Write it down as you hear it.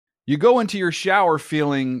You go into your shower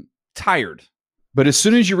feeling tired, but as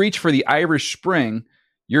soon as you reach for the Irish Spring,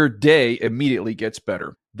 your day immediately gets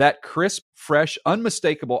better. That crisp, fresh,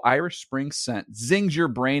 unmistakable Irish Spring scent zings your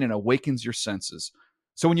brain and awakens your senses.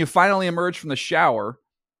 So when you finally emerge from the shower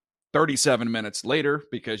 37 minutes later,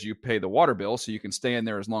 because you pay the water bill so you can stay in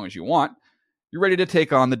there as long as you want, you're ready to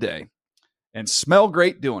take on the day and smell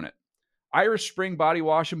great doing it. Irish Spring Body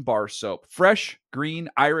Wash and Bar Soap. Fresh, green,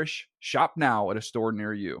 Irish. Shop now at a store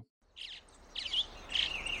near you.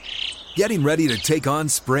 Getting ready to take on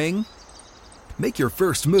spring? Make your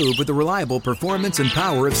first move with the reliable performance and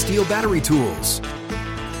power of Steel battery tools.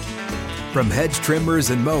 From hedge trimmers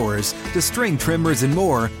and mowers to string trimmers and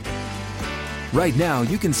more, right now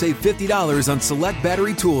you can save $50 on select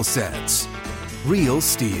battery tool sets. Real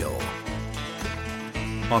Steel.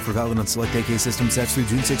 Offer valid on select AK system sets through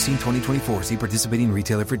June 16, 2024. See participating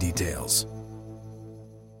retailer for details.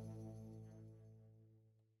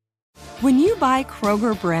 When you buy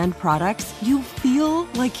Kroger brand products, you feel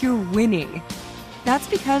like you're winning. That's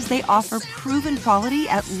because they offer proven quality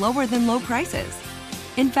at lower than low prices.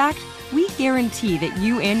 In fact, we guarantee that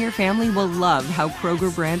you and your family will love how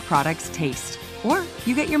Kroger brand products taste, or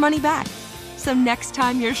you get your money back. So next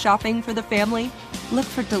time you're shopping for the family, look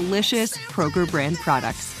for delicious Kroger brand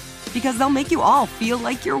products, because they'll make you all feel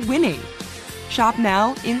like you're winning. Shop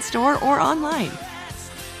now, in-store, or online.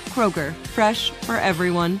 Kroger, fresh for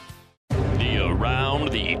everyone. The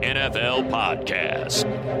Around the NFL podcast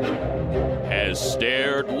has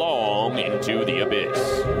stared long into the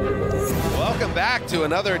abyss. Welcome back to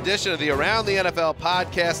another edition of the Around the NFL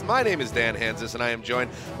podcast. My name is Dan Hansis, and I am joined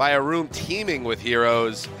by a room teeming with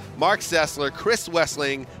heroes. Mark Sessler, Chris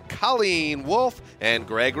Wessling, Colleen Wolfe, and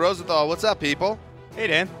Greg Rosenthal. What's up, people? Hey,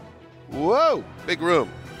 Dan. Whoa, big room.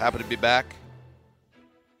 Happy to be back.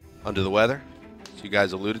 Under the weather, as you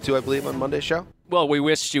guys alluded to, I believe, on Monday's show. Well, we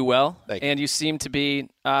wished you well, Thank you. and you seem to be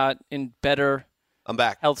in better I'm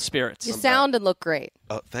back. health spirits. You sound and look great.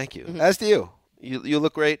 Oh, thank you. As do you. You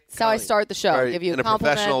look great. That's how I start the show. Very, Give you a in compliment.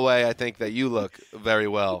 a professional way, I think that you look very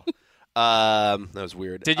well. That was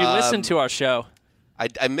weird. Did you listen to our show?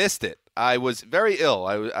 I missed it. I was very ill.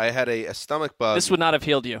 I had a stomach bug. This would not have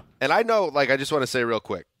healed you. And I know, I just want to say real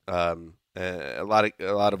quick, a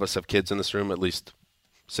lot of us have kids in this room. At least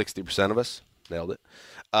 60% of us nailed it.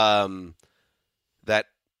 That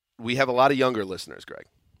we have a lot of younger listeners, Greg.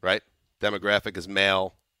 Right? Demographic is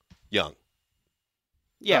male, young.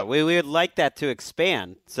 Yeah, we would like that to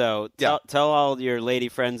expand. So tell all your lady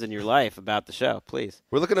friends in your life about the show, please.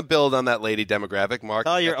 We're looking to build on that lady demographic, Mark.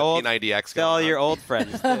 Tell your old P90X. Tell all your old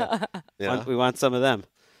friends too. We want some of them.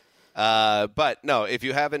 But no, if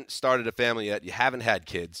you haven't started a family yet, you haven't had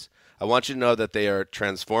kids, I want you to know that they are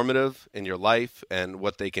transformative in your life and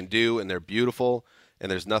what they can do, and they're beautiful,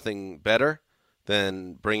 and there's nothing better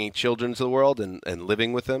than bringing children to the world and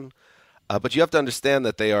living with them. But you have to understand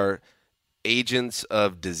that they are agents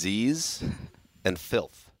of disease and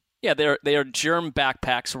filth. Yeah, they are germ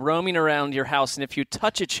backpacks roaming around your house, and if you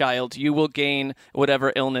touch a child, you will gain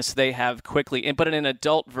whatever illness they have quickly, but in an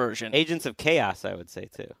adult version. Agents of chaos, I would say,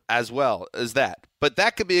 too. As well as that. But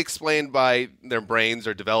that could be explained by their brains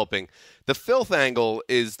are developing. The filth angle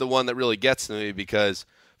is the one that really gets to me because,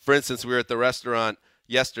 for instance, we were at the restaurant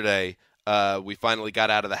yesterday. We finally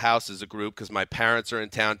got out of the house as a group because my parents are in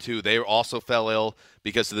town too. They also fell ill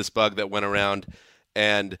because of this bug that went around.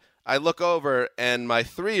 And I look over and my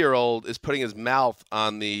 3-year-old is putting his mouth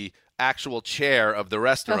on the actual chair of the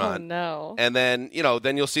restaurant. Oh, no. And then,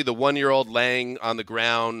 then you'll see the 1-year-old laying on the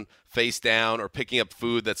ground face down or picking up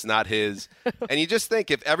food that's not his. And you just think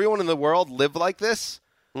if everyone in the world lived like this,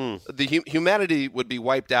 the humanity would be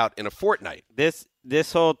wiped out in a fortnight.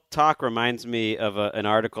 This whole talk reminds me of an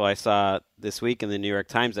article I saw this week in the New York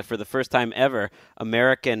Times that for the first time ever,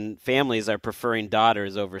 American families are preferring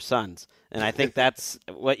daughters over sons. And I think that's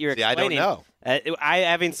what you're explaining. I don't know. I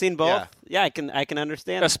having seen both. Yeah, I can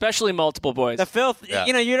understand. Especially multiple boys. The filth. Yeah.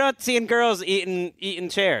 You're not seeing girls eating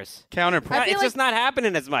chairs. Counterpoint. It's just not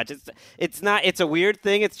happening as much. It's not. It's a weird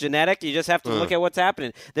thing. It's genetic. You just have to look at what's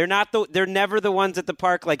happening. They're not. They're never the ones at the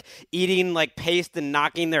park eating paste and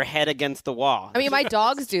knocking their head against the wall. I mean, my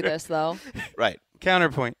dogs do this though. Right.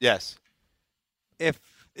 Counterpoint. Yes.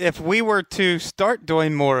 If we were to start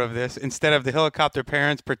doing more of this instead of the helicopter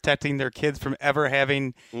parents protecting their kids from ever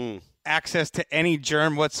having access to any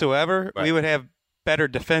germ whatsoever, we would have better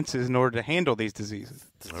defenses in order to handle these diseases.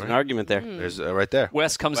 There's an argument there. There's right there.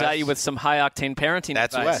 Wes comes at you with some high-octane parenting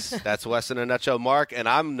That's advice. Wes. That's Wes in a nutshell. Mark, and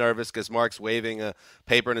I'm nervous because Mark's waving a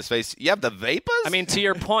paper in his face. You have the vapors? I mean, to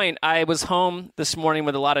your point, I was home this morning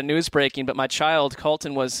with a lot of news breaking, but my child,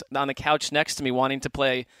 Colton, was on the couch next to me wanting to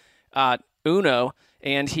play Uno,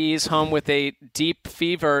 and he's home with a deep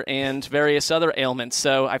fever and various other ailments.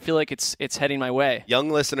 So I feel like it's heading my way. Young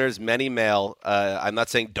listeners, many male. I'm not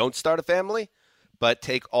saying don't start a family, but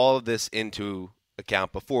take all of this into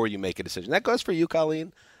account before you make a decision. That goes for you,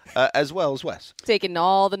 Colleen, as well as Wes. Taking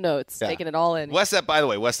all the notes, taking it all in. Wes, by the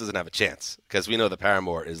way, Wes doesn't have a chance because we know the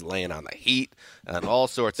Paramore is laying on the heat and all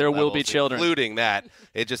sorts there of levels, will be children. Including that.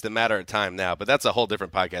 It's just a matter of time now, but that's a whole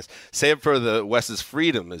different podcast. Save for the Wes's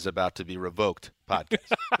Freedom is about to be revoked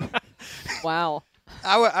podcast. Wow.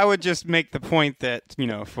 I would just make the point that,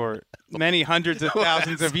 for many hundreds of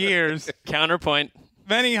thousands of years, Counterpoint.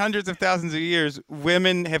 many hundreds of thousands of years,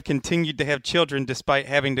 women have continued to have children despite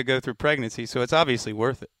having to go through pregnancy, so it's obviously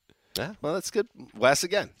worth it. Yeah, well, that's good. Wes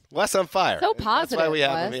again. Wes on fire. So positive, That's why we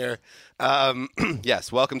have him here.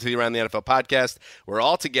 Yes, welcome to the Around the NFL podcast. We're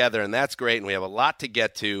all together, and that's great, and we have a lot to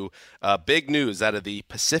get to. Big news out of the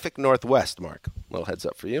Pacific Northwest, Mark. Little heads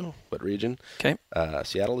up for you. What region? Okay.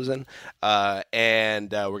 Seattle is in.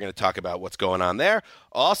 And we're going to talk about what's going on there.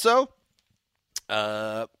 Also,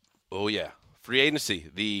 free agency,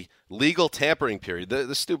 the legal tampering period,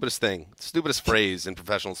 the stupidest thing, stupidest phrase in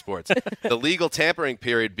professional sports. The legal tampering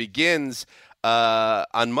period begins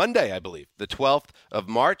on Monday, I believe, the 12th of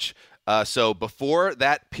March. So before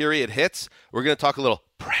that period hits, we're going to talk a little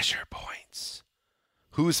pressure points.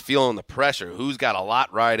 Who's feeling the pressure? Who's got a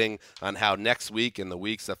lot riding on how next week and the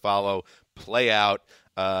weeks that follow play out?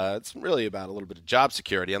 It's really about a little bit of job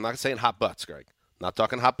security. I'm not saying hot butts, Greg. I'm not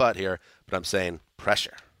talking hot butt here, but I'm saying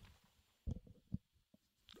pressure.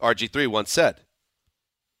 RG3 once said,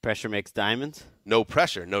 Pressure makes diamonds? no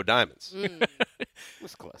pressure, no diamonds.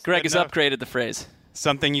 That's close. Greg has enough. upgraded the phrase.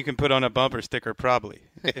 Something you can put on a bumper sticker, probably,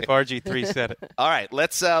 if RG3 said it. All right,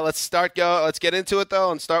 let's get into it,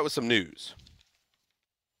 though, and start with some news.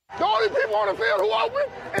 The only people on the field who open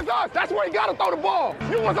is us. That's where you got to throw the ball.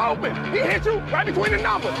 You was open. He hit you right between the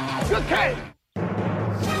numbers. Good catch.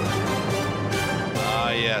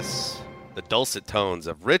 Yes, the dulcet tones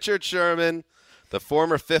of Richard Sherman, the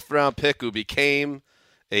former fifth-round pick who became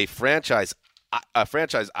a franchise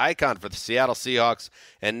icon for the Seattle Seahawks,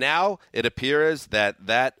 and now it appears that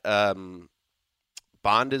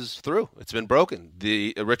bond is through. It's been broken.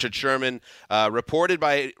 The Richard Sherman reported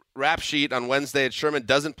by Rap Sheet on Wednesday that Sherman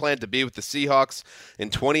doesn't plan to be with the Seahawks in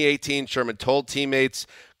 2018. Sherman told teammates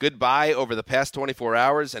goodbye over the past 24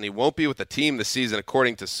 hours, and he won't be with the team this season,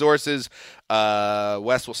 according to sources.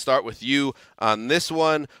 Wes, we'll start with you on this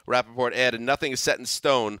one. Rappaport added, nothing is set in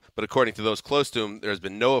stone, but according to those close to him, there's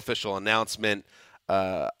been no official announcement.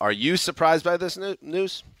 Are you surprised by this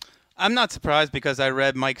news? I'm not surprised because I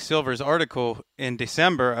read Mike Silver's article in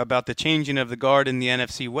December about the changing of the guard in the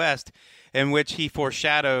NFC West, in which he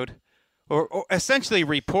foreshadowed or essentially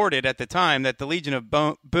reported at the time that the Legion of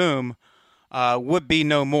Boom would be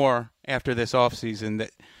no more after this offseason.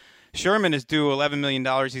 That Sherman is due $11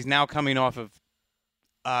 million. He's now coming off of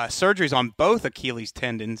surgeries on both Achilles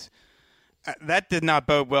tendons. That did not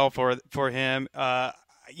bode well for him. The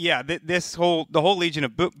whole Legion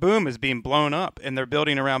of Boom is being blown up, and they're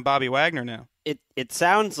building around Bobby Wagner now. It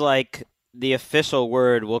sounds like the official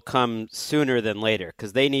word will come sooner than later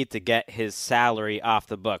because they need to get his salary off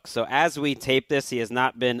the books. So as we tape this, he has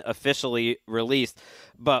not been officially released.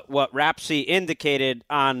 But what Rapshi indicated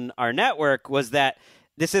on our network was that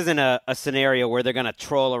this isn't a scenario where they're going to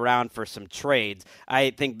troll around for some trades.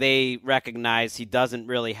 I think they recognize he doesn't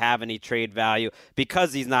really have any trade value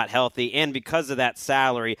because he's not healthy and because of that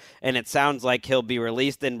salary, and it sounds like he'll be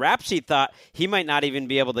released. And Rapshi thought he might not even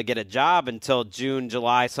be able to get a job until June,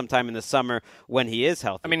 July, sometime in the summer when he is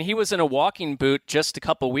healthy. I mean, he was in a walking boot just a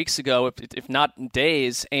couple weeks ago, if not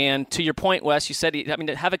days. And to your point, Wes, you said,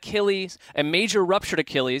 to have Achilles, a major ruptured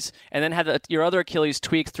Achilles, and then have your other Achilles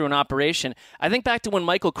tweaked through an operation. I think back to when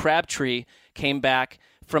Michael Crabtree came back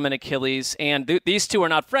from an Achilles, and these two are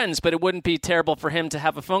not friends, but it wouldn't be terrible for him to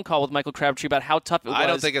have a phone call with Michael Crabtree about how tough it was. I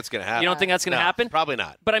don't think it's going to happen. You don't think that's going to happen? Probably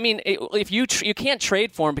not. But I mean, if you can't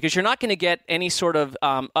trade for him because you're not going to get any sort of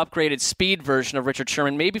upgraded speed version of Richard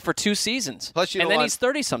Sherman, maybe for 2 seasons. Plus, and then he's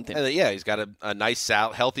 30-something. Yeah, he's got a nice,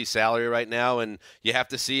 healthy salary right now, and you have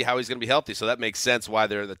to see how he's going to be healthy. So that makes sense why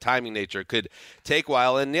the timing nature could take a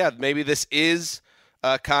while. And yeah, maybe this is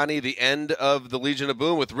Connie, the end of the Legion of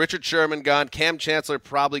Boom with Richard Sherman gone, Cam Chancellor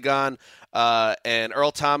probably gone, and Earl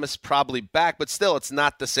Thomas probably back, but still it's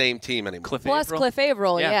not the same team anymore. Cliff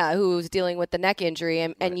Averill, who's dealing with the neck injury,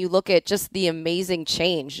 and you look at just the amazing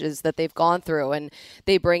changes that they've gone through, and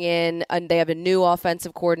they bring in, and they have a new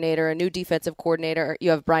offensive coordinator, a new defensive coordinator. You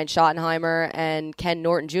have Brian Schottenheimer and Ken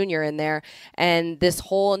Norton Jr. in there, and this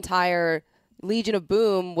whole entire Legion of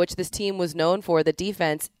Boom, which this team was known for, the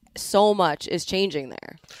defense, so much is changing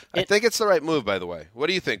there. I think it's the right move, by the way. What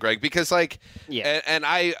do you think, Greg? Because, and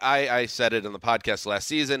I said it in the podcast last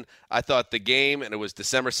season, I thought the game, and it was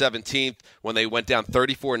December 17th, when they went down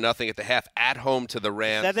 34-0 at the half at home to the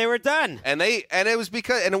Rams. That they were done. And it was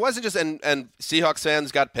because, and it wasn't just, and Seahawks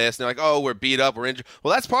fans got pissed. And they're like, oh, we're beat up, we're injured.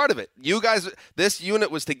 Well, that's part of it. You guys, this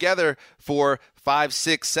unit was together for 5,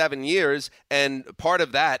 6, 7 years, and part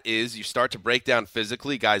of that is you start to break down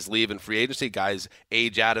physically. Guys leave in free agency, guys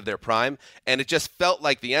age out of their prime, and it just felt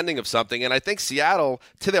like the ending of something. And I think Seattle,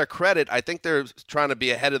 to their credit, I think they're trying to be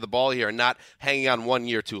ahead of the ball here and not hanging on 1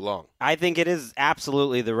 year too long. I think it is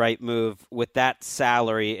absolutely the right move with that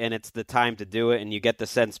salary, and it's the time to do it, and you get the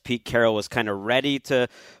sense Pete Carroll was kind of ready to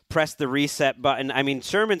press the reset button. I mean,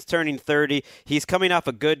 Sherman's turning 30. He's coming off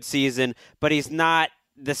a good season, but he's not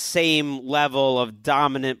the same level of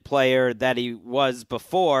dominant player that he was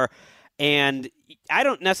before. And I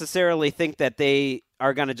don't necessarily think that they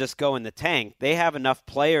are going to just go in the tank. They have enough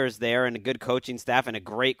players there and a good coaching staff and a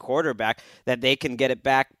great quarterback that they can get it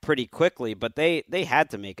back pretty quickly, but they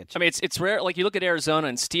had to make a change. I mean, it's rare. Like, you look at Arizona,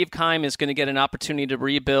 and Steve Keim is going to get an opportunity to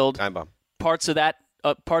rebuild parts of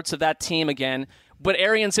that team again, but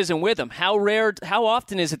Arians isn't with him. How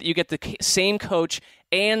often is it that you get the same coach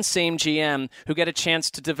and same GM who get a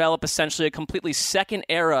chance to develop essentially a completely second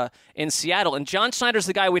era in Seattle? And John Schneider's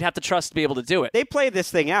the guy we'd have to trust to be able to do it. They played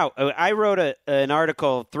this thing out. I wrote an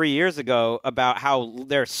article 3 years ago about how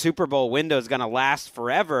their Super Bowl window is going to last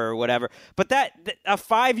forever or whatever. But a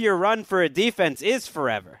 5-year run for a defense is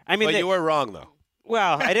forever. I mean, you were wrong, though.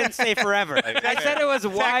 Well, I didn't say forever. I said it was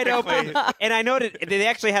wide open. And I know that they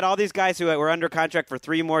actually had all these guys who were under contract for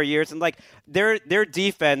 3 more years. And their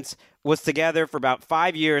defense was together for about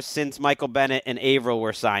 5 years since Michael Bennett and Averill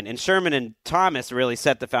were signed. And Sherman and Thomas really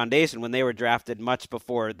set the foundation when they were drafted much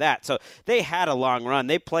before that. So they had a long run.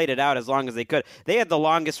 They played it out as long as they could. They had the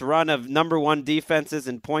longest run of number 1 defenses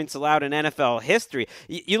and points allowed in NFL history.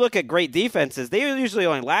 You look at great defenses, they usually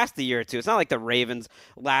only last a year or two. It's not like the Ravens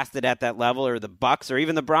lasted at that level, or the Bucs, or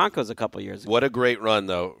even the Broncos a couple years ago. What a great run,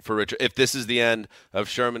 though, for Richard. If this is the end of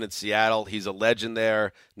Sherman in Seattle, he's a legend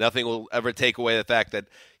there. Nothing will ever take away the fact that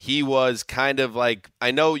he was kind of like, I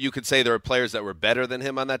know you could say there were players that were better than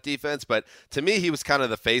him on that defense, but to me, he was kind of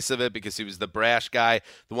the face of it because he was the brash guy,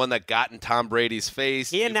 the one that got in Tom Brady's face.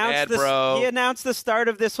 He announced the start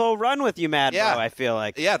of this whole run with you, Mad Bro, I feel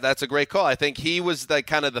like. Yeah, that's a great call. I think he was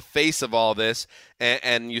kind of the face of all this,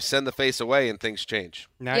 and you send the face away and things change.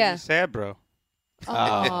 Now you're sad, bro.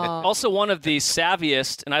 Also, one of the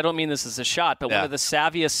savviest, and I don't mean this as a shot, but one of the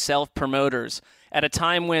savviest self-promoters at a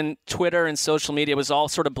time when Twitter and social media was all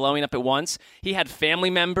sort of blowing up at once. He had family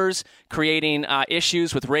members creating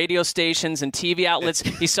issues with radio stations and TV outlets.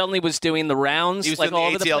 He suddenly was doing the rounds, he was like doing all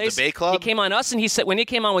the over the ATL place. Debate Club. He came on us, and he said when he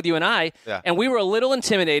came on with you and I, and we were a little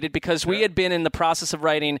intimidated because we had been in the process of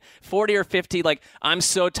writing 40 or 50. Like, I'm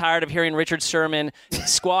so tired of hearing Richard Sherman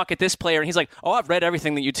squawk at this player, and he's like, "Oh, I've read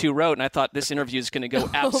everything that you two wrote," and I thought this interview is going to go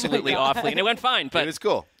absolutely awfully, and it went fine. But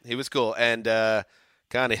He was cool, and.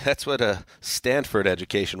 Connie, that's what a Stanford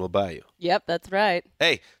education will buy you. Yep, that's right.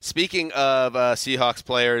 Hey, speaking of Seahawks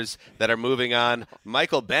players that are moving on,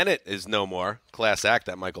 Michael Bennett is no more. Class act,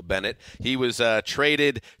 that Michael Bennett. He was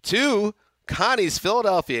traded to Connie's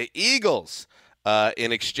Philadelphia Eagles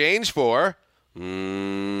in exchange for a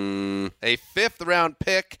 5th-round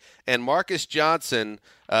pick and Marcus Johnson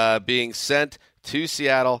being sent to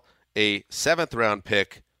Seattle, a 7th-round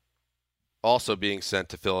pick also being sent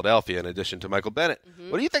to Philadelphia in addition to Michael Bennett. Mm-hmm.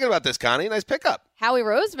 What are you thinking about this, Connie? Nice pickup. Howie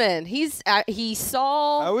Roseman. He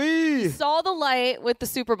saw the light with the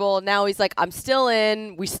Super Bowl. Now he's like, I'm still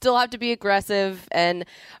in. We still have to be aggressive. And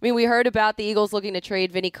I mean, we heard about the Eagles looking to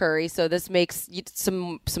trade Vinny Curry, so this makes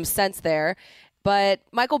some sense there. But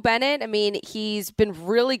Michael Bennett, I mean, he's been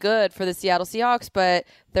really good for the Seattle Seahawks, but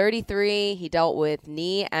 33, he dealt with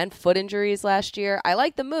knee and foot injuries last year. I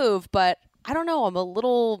like the move, but I don't know.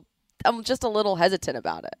 I'm just a little hesitant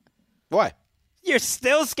about it. Why? You're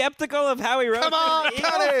still skeptical of Howie Roseman? Come on,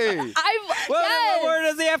 Connie! What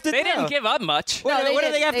does he have to do? They didn't give up much. What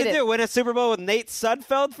do they have to do? Win a Super Bowl with Nate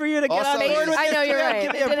Sudfeld for you to get on board with this? I know, you're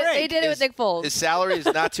right. They did it with Nick Foles. His salary is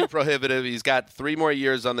not too prohibitive. He's got 3 more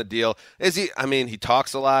years on the deal. He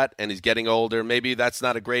talks a lot, and he's getting older. Maybe that's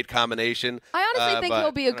not a great combination. I honestly think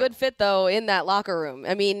he'll be a good fit, though, in that locker room.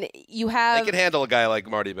 I mean, they can handle a guy like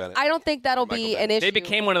Marty Bennett. I don't think that'll be an issue. They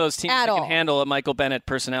became one of those teams that can handle a Michael Bennett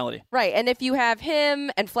personality. Right, and if you have him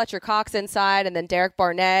and Fletcher Cox inside, and then Derek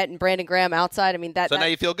Barnett and Brandon Graham outside, I mean that. So now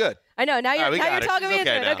you feel good. I know. Now you're talking me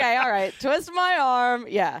into it. Okay, all right. Twist my arm.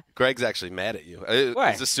 Yeah. Greg's actually mad at you.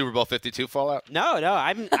 Is this Super Bowl 52 fallout? No.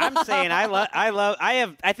 I'm saying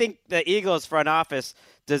I think the Eagles front office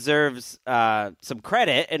deserves some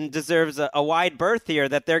credit and deserves a wide berth here,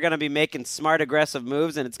 that they're going to be making smart, aggressive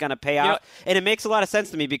moves, and it's going to pay off. And it makes a lot of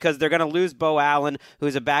sense to me because they're going to lose Bo Allen,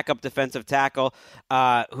 who's a backup defensive tackle,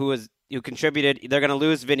 who contributed. They're going to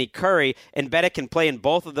lose Vinny Curry, and Bennett can play in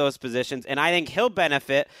both of those positions. And I think he'll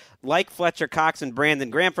benefit, like Fletcher Cox and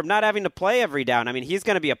Brandon Graham, from not having to play every down. I mean, he's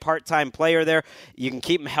going to be a part-time player there. You can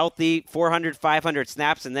keep him healthy, 400, 500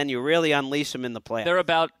 snaps, and then you really unleash him in the playoffs. They're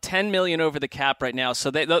about $10 million over the cap right now.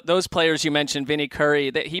 So those players you mentioned, Vinny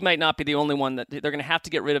Curry, he might not be the only one that they're going to have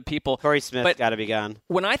to get rid of people. Corey Smith's got to be gone.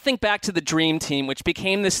 When I think back to the Dream Team, which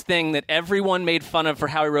became this thing that everyone made fun of for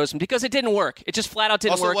Howie Roseman because it didn't work. It just flat out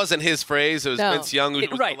didn't work. Also, it wasn't his phrase. It was Vince Young, who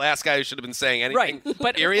was the last guy who should have been saying anything,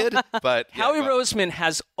 but, period. But Howie Roseman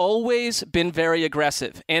has always been very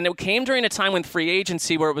aggressive. And it came during a time when free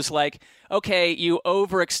agency where it was like, okay, you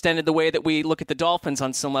overextended the way that we look at the Dolphins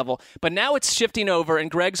on some level. But now it's shifting over, and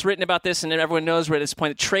Greg's written about this, and everyone knows we're at this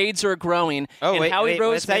point. Trades are growing. Oh, and wait, Howie Roseman,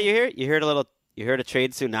 what's that you hear? You heard a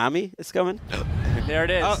trade tsunami is coming? There it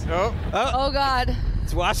is. Oh, God.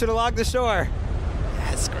 It's washing along the shore.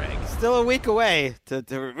 Yes, Greg. Still a week away to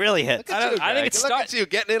really hit. I think it's Look at you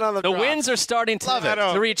getting in on the The drop. winds are starting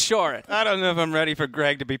to reach shore. I don't know if I'm ready for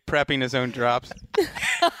Greg to be prepping his own drops.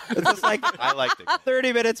 It's just like I liked it.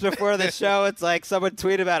 30 minutes before the show, it's like someone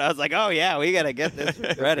tweeted about it. I was like, oh, yeah, we got to get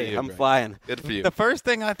this ready. I'm flying. Good for you. The first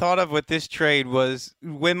thing I thought of with this trade was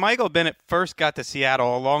when Michael Bennett first got to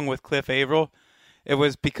Seattle, along with Cliff Averill, it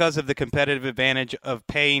was because of the competitive advantage of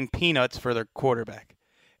paying peanuts for their quarterback.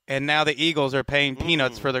 And now the Eagles are paying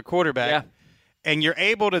peanuts for their quarterback. Yeah. And you're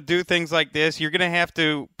able to do things like this. You're going to have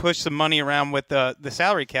to push some money around with the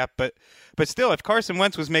salary cap. But still, if Carson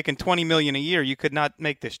Wentz was making $20 million a year, you could not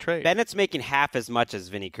make this trade. Bennett's making half as much as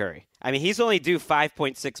Vinny Curry. I mean, he's only due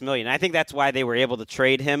 $5.6 million. I think that's why they were able to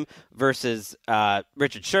trade him versus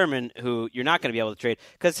Richard Sherman, who you're not going to be able to trade,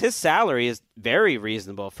 because his salary is very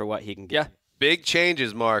reasonable for what he can get. Yeah. Big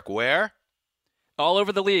changes, Mark. Where? All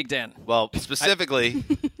over the league, Dan. Well, specifically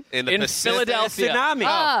in the in Pacific. Philadelphia.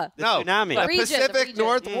 Tsunami. No, Tsunami. the region, Pacific the region.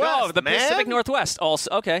 Northwest. The man. Pacific Northwest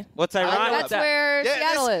also. Okay. What's ironic? That's where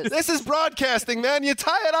Seattle is. This is broadcasting, man. You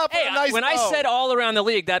tie it up Hey, with a nice when I bow. said all around the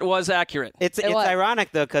league, that was accurate. It's was.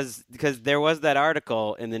 ironic, though, because there was that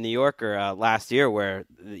article in the New Yorker last year where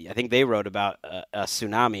I think they wrote about a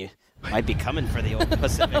tsunami might be coming for the old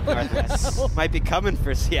Pacific Northwest. Might be coming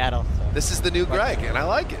for Seattle. This is the new Greg, and I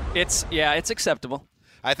like it. It's acceptable.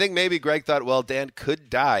 I think maybe Greg thought, well, Dan could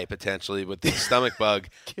die potentially with the stomach bug.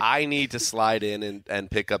 I need to slide in and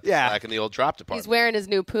pick up the slack in the old drop department. He's wearing his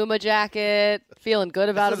new Puma jacket, feeling good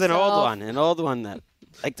about This is himself. an old one that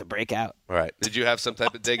like to break out. All right. Did you have some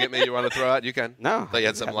type of dig at me you want to throw out? You can. No. I thought you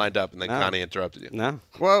had something lined up, and then Connie interrupted you. No.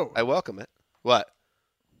 Whoa. I welcome it. What?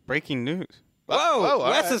 Breaking news. Whoa! all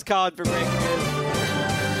Wes right. is calling for breaking news.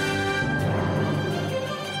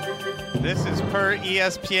 This is per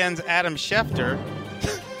ESPN's Adam Schefter.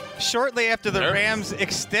 Shortly after the Rams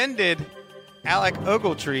extended Alec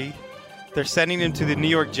Ogletree, they're sending him to the New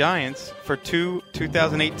York Giants for 2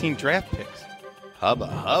 2018 draft picks.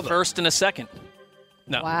 Hubba. First and a second.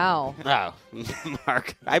 No. Wow. Oh,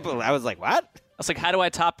 Mark. I was like, what? I was like, how do I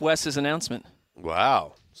top Wes's announcement?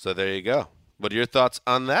 Wow. So there you go. What are your thoughts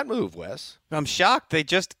on that move, Wes? I'm shocked. They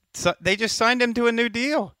just signed him to a new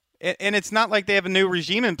deal. And it's not like they have a new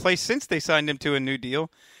regime in place since they signed him to a new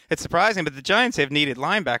deal. It's surprising, but the Giants have needed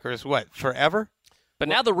linebackers, forever? But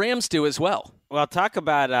now the Rams do as well. Well, talk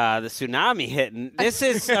about the tsunami hitting. This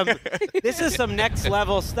is some next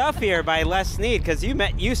level stuff here by Les Snead, because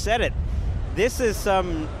you said it. This is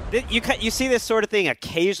you see this sort of thing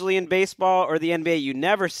occasionally in baseball or the NBA. You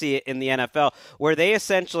never see it in the NFL, where they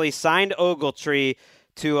essentially signed Ogletree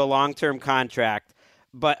to a long-term contract,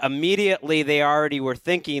 but immediately they already were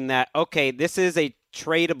thinking that, okay, this is a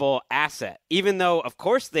tradable asset, even though, of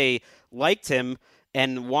course, they liked him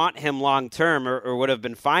and want him long-term or would have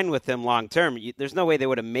been fine with him long-term. There's no way they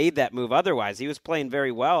would have made that move otherwise. He was playing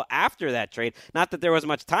very well after that trade. Not that there was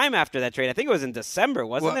much time after that trade. I think it was in December,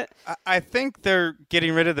 wasn't it? I think they're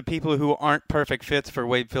getting rid of the people who aren't perfect fits for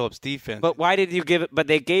Wade Phillips' defense. But why did you give it? But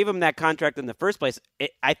they gave him that contract in the first place.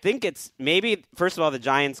 I think it's maybe, first of all, the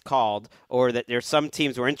Giants called, or that there's some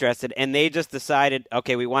teams who were interested, and they just decided,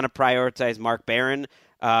 okay, we want to prioritize Mark Barron,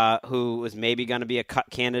 who was maybe going to be a cut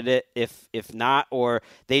candidate if not, or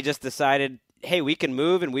they just decided, hey, we can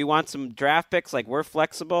move and we want some draft picks, like we're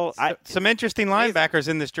flexible. Some interesting linebackers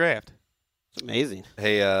in this draft. It's amazing.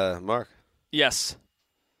 Hey, Mark. Yes.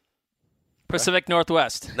 Pacific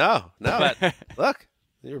Northwest. No. But look,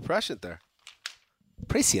 you were prescient there.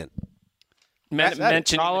 Prescient.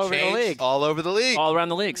 mentioned all over the league. All over the league. All around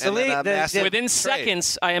the league. So within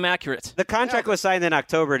seconds, I am accurate. The contract was signed in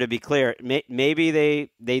October, to be clear. Maybe they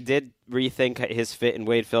did rethink his fit in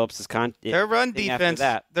Wade Phillips' contract. Their run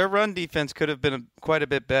defense could have been quite a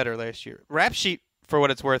bit better last year. Rap Sheet, for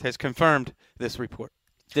what it's worth, has confirmed this report.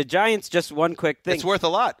 The Giants, just one quick thing. It's worth a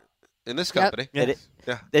lot in this company. Yep.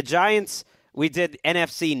 The Giants, we did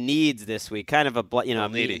NFC needs this week, kind of a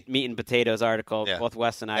meat and potatoes article. Yeah. Both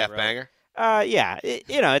Wes and I wrote. Banger.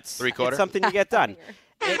 It's three-quarter. It's something you get done.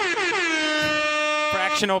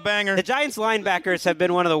 Fractional banger. The Giants linebackers have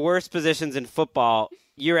been one of the worst positions in football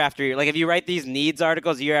year after year. Like, if you write these needs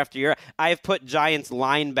articles year after year, I've put Giants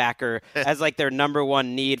linebacker as like their number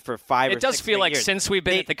one need for 5 or 6 years. It does feel like since we've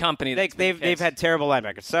been at the company, they've had terrible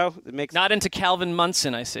linebackers. So it makes not into Calvin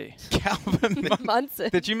Munson. I see. Calvin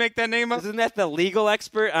Munson. Did you make that name up? Isn't that the legal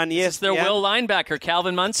expert on ESPN? It's their will linebacker,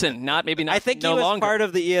 Calvin Munson. I think he was part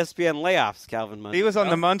of the ESPN layoffs. Calvin Munson. He was on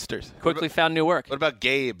the Munsters. Quickly found new work. What about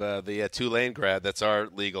Gabe, the Tulane grad? That's our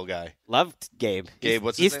legal guy. Loved Gabe. Gabe,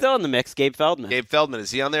 he's still in the mix. Gabe Feldman. Gabe Feldman,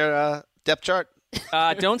 is he on their depth chart?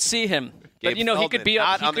 Don't see him. But he could be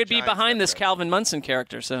behind this Calvin Munson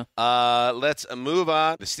character. So let's move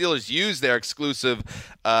on. The Steelers used their exclusive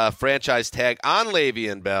franchise tag on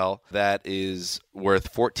Le'Veon Bell. That is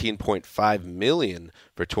worth $14.5 million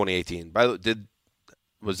for 2018. By the way,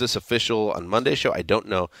 was this official on Monday's show? I don't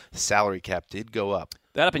know. The salary cap did go up.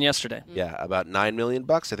 That happened yesterday. Yeah, about $9 million.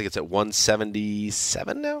 I think it's at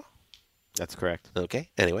 $177 now. That's correct. Okay.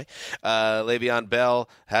 Anyway, Le'Veon Bell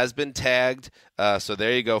has been tagged. So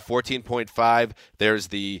there you go, 14.5. There's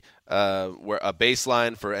a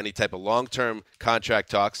baseline for any type of long-term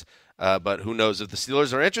contract talks. But who knows if the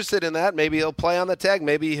Steelers are interested in that? Maybe he'll play on the tag.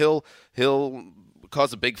 Maybe he'll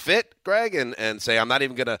cause a big fit, Greg, and say, I'm not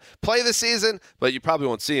even going to play this season. But you probably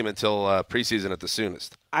won't see him until preseason at the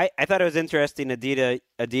soonest. I thought it was interesting. Aditi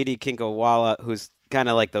Kinkawala, who's kind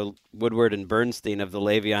of like the Woodward and Bernstein of the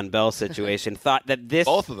Le'Veon Bell situation, thought that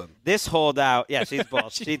both of them. This holdout, yeah, she's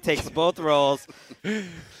both. She takes both roles.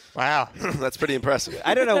 Wow, that's pretty impressive.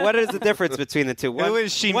 I don't know what is the difference between the two. Who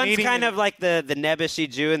is she? One's kind of like the nebbishy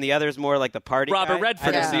Jew, and the other's more like the party. Robert guy.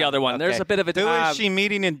 Redford is the other one. Okay. There's a bit of a. Who is she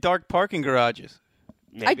meeting in dark parking garages?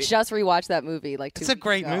 Maybe. I just rewatched that movie like 2 weeks ago. It's a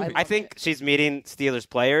great movie. I think she's meeting Steelers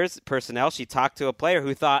players, personnel. She talked to a player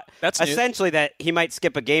who thought essentially that he might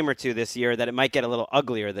skip a game or two this year, that it might get a little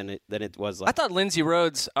uglier than it was. I thought Lindsey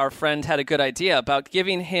Rhodes, our friend, had a good idea about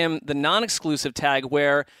giving him the non-exclusive tag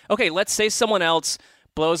where, okay, let's say someone else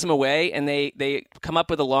blows him away and they come up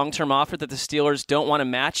with a long-term offer that the Steelers don't want to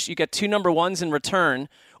match. You get 2 number ones in return,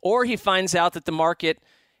 or he finds out that the market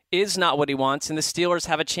is not what he wants and the Steelers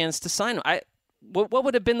have a chance to sign him. What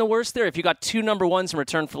would have been the worst there if you got 2 number ones in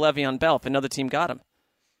return for Le'Veon Bell if another team got him?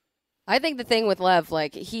 I think the thing with Lev,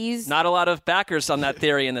 he's... Not a lot of backers on that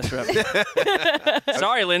theory in this room.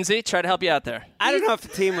 Sorry, Lindsay. Try to help you out there. I don't know if a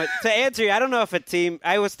team would... To answer you, I don't know if a team...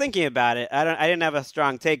 I was thinking about it. I didn't have a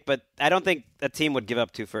strong take, but I don't think a team would give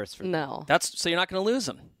up 2 firsts for me. No. So you're not going to lose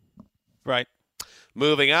them. Right.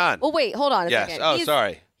 Moving on. Well, wait. Hold on a second. Oh,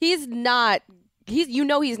 sorry. He's not...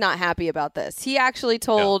 He's not happy about this. He actually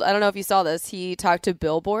told, I don't know if you saw this, he talked to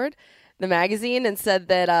Billboard, the magazine, and said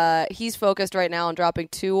that he's focused right now on dropping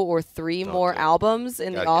 2 or 3 more albums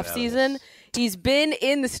in the offseason. He's been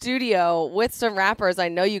in the studio with some rappers I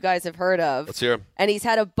know you guys have heard of. Let's hear him. And he's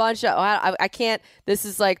had a bunch of, I can't, this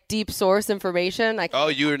is like deep source information.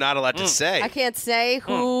 You're not allowed to say. I can't say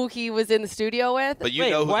who he was in the studio with. But you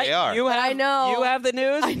know who they are. I know. You have the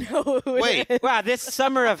news? I know who it is. Wow, this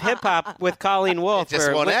summer of hip-hop with Colleen Wolfe. It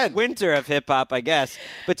just won't end. Winter of hip-hop, I guess.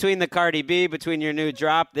 Between the Cardi B, between your new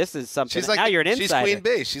drop, this is something. She's like, now you're an insider. She's Queen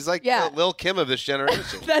Bee. She's like the Lil' Kim of this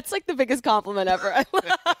generation. That's like the biggest compliment ever.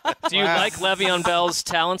 Do you like Le'Veon Bell's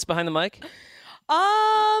talents behind the mic?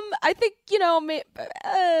 I think,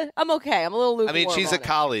 I'm okay. I'm a little lukewarm. I mean, she's a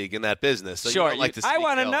colleague in that business. So sure. You don't like to speak I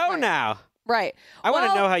want to know now. Right. I want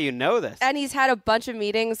to know how you know this. And he's had a bunch of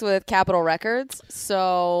meetings with Capitol Records,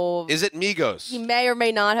 so... Is it Migos? He may or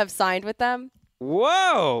may not have signed with them.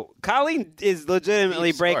 Whoa! Colleen is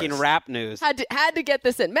legitimately breaking rap news. Had to get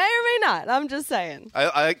this in. May or may not. I'm just saying.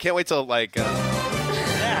 I can't wait till, I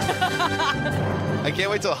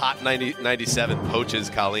can't wait till Hot 97 poaches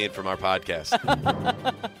Colleen from our podcast.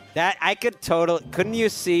 That I could couldn't you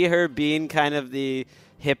see her being kind of the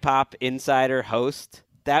hip-hop insider host?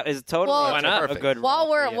 That is totally a good While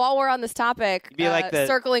we're on this topic, be like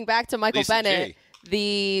circling back to Michael Lisa Bennett, G.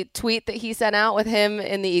 the tweet that he sent out with him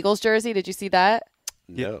in the Eagles jersey, did you see that?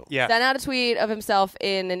 No. Yeah. Sent out a tweet of himself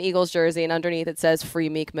in an Eagles jersey, and underneath it says "Free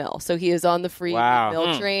Meek Mill." So he is on the free Meek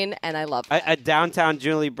Mill train, and I love it. A downtown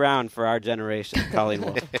Julie Brown for our generation, Colleen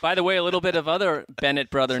Wolfe. By the way, a little bit of other Bennett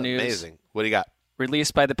brother news. Amazing. What do you got?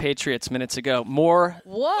 Released by the Patriots minutes ago. More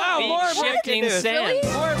shifting sand.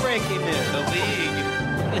 More breaking news. The league.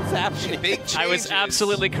 It's happening. Big changes. I was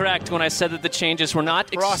absolutely correct when I said that the changes were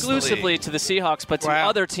not Across the exclusively league. to the Seahawks, but to Wow.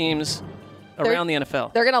 other teams around the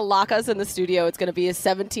NFL. They're going to lock us in the studio. It's going to be a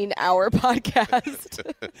 17-hour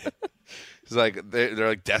podcast. It's like they're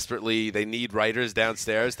like desperately, they need writers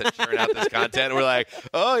downstairs to churn out this content. And we're like,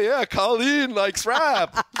 oh, yeah, Colleen likes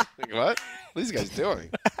rap. Like, what? What are these guys doing?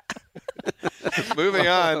 Moving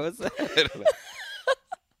on.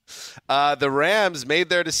 The Rams made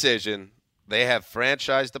their decision. They have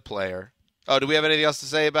franchised the player. Oh, do we have anything else to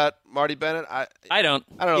say about Marty Bennett? I don't.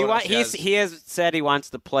 I don't know. What else He has said he wants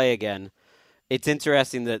to play again. It's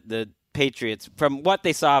interesting that the Patriots, from what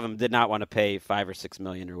they saw of him, did not want to pay $5 or $6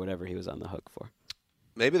 million or whatever he was on the hook for.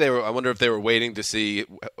 Maybe they were. I wonder if they were waiting to see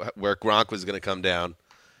where Gronk was going to come down,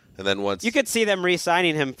 and then once You could see them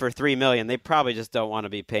re-signing him for $3 million. They probably just don't want to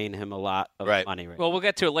be paying him a lot of money. Right. Well, we'll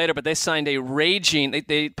get to it later, but they signed a raging.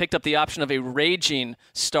 They picked up the option of a raging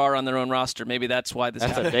star on their own roster. Maybe that's why this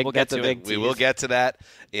happened. We'll get to it. We will get to that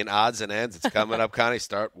in odds and ends. It's coming up, Connie.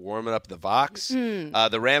 Start warming up the Vox.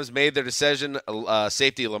 The Rams made their decision.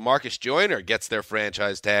 Safety LaMarcus Joyner gets their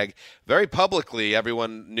franchise tag. Very publicly,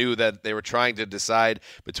 everyone knew that they were trying to decide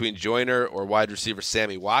between Joyner or wide receiver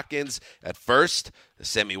Sammy Watkins. At first,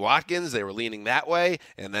 Sammy Watkins, they were leaning that way,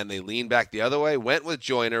 and then they leaned back the other way, went with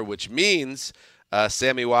Joyner, which means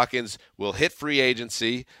Sammy Watkins will hit free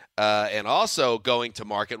agency and also going to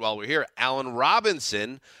market while we're here. Allen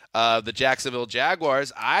Robinson, the Jacksonville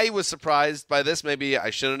Jaguars. I was surprised by this. Maybe I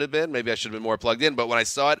shouldn't have been. Maybe I should have been more plugged in. But when I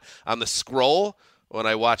saw it on the scroll, when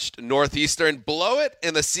I watched Northeastern blow it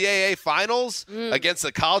in the CAA finals against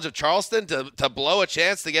the College of Charleston to blow a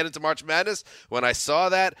chance to get into March Madness, when I saw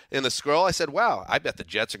that in the scroll, I said, wow, I bet the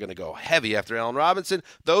Jets are going to go heavy after Allen Robinson.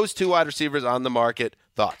 Those two wide receivers on the market.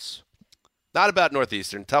 Thoughts? Not about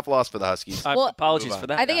Northeastern. Tough loss for the Huskies. Well, apologies for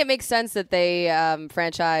that. I think it makes sense that they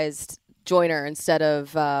franchised Joyner instead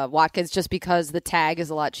of Watkins just because the tag is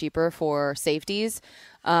a lot cheaper for safeties.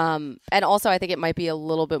 And also, I think it might be a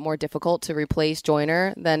little bit more difficult to replace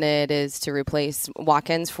Joyner than it is to replace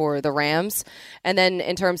Watkins for the Rams. And then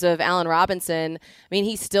in terms of Allen Robinson, I mean,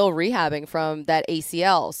 he's still rehabbing from that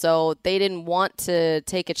ACL. So they didn't want to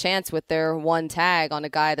take a chance with their one tag on a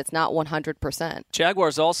guy that's not 100%.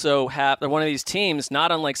 Jaguars also they're one of these teams,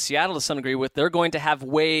 not unlike Seattle to some degree, they're going to have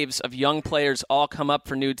waves of young players all come up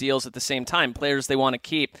for new deals at the same time, players they want to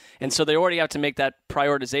keep. And so they already have to make that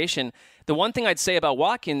prioritization. The one thing I'd say about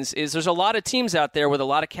Watkins is there's a lot of teams out there with a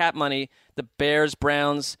lot of cap money, the Bears,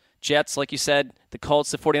 Browns, Jets, like you said, the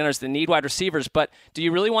Colts, the 49ers, that need wide receivers. But do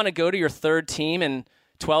you really want to go to your third team in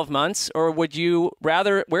 12 months? Or would you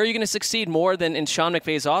rather, where are you going to succeed more than in Sean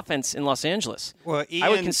McVay's offense in Los Angeles? Well, I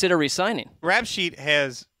would consider re-signing. Rap Sheet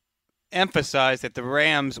has emphasized that the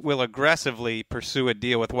Rams will aggressively pursue a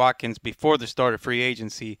deal with Watkins before the start of free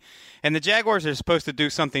agency. And the Jaguars are supposed to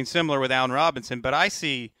do something similar with Allen Robinson, but I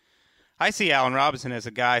see Allen Robinson as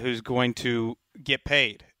a guy who's going to get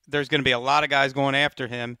paid. There's going to be a lot of guys going after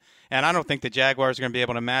him, and I don't think the Jaguars are going to be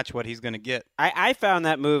able to match what he's going to get. I found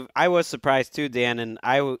that move, I was surprised too, Dan, and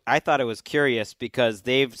I thought it was curious because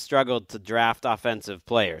they've struggled to draft offensive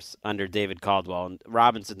players under David Caldwell, and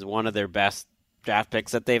Robinson's one of their best draft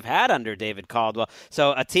picks that they've had under David Caldwell.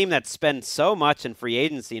 So a team that spends so much in free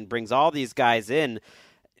agency and brings all these guys in,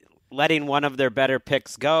 letting one of their better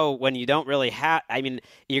picks go when you don't really have – I mean,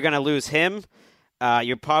 you're going to lose him.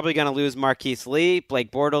 You're probably going to lose Marquise Lee.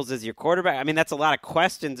 Blake Bortles is your quarterback. I mean, that's a lot of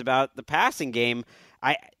questions about the passing game.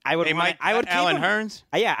 I would keep Allen him. Hurns?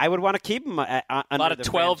 Yeah, I would want to keep him under A lot of the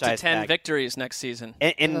 12 to 10 franchise tag. victories next season.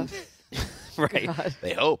 And right.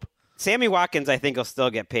 They hope. Sammy Watkins, I think, will still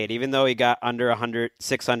get paid, even though he got under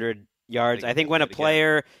 600 yards. I think when a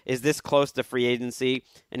player is this close to free agency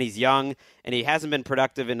and he's young and he hasn't been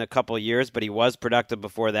productive in a couple of years, but he was productive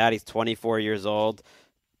before that. He's 24 years old.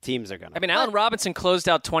 Teams are going to. I mean, Allen Robinson closed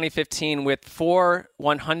out 2015 with 4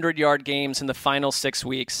 100-yard games in the final 6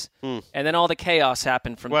 weeks. And then all the chaos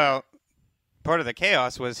happened from Well, part of the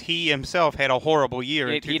chaos was he himself had a horrible year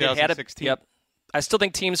in 2016. Yep. I still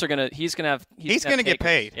think teams are going to – he's going to get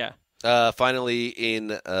paid. Yeah. Finally, in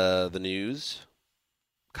the news,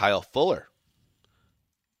 Kyle Fuller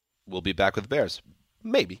will be back with the Bears.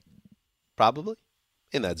 Maybe. Probably.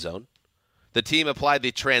 In that zone. The team applied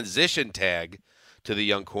the transition tag to the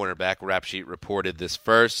young cornerback. Rap Sheet reported this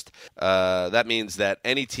first. That means that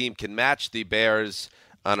any team can match the Bears'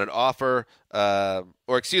 on an offer,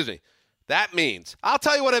 that means, I'll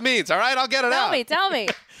tell you what it means, all right? I'll get it out. Tell me.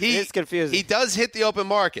 It's confusing. He does hit the open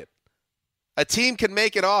market. A team can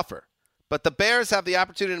make an offer, but the Bears have the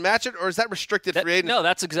opportunity to match it, or is that restricted free agency? No,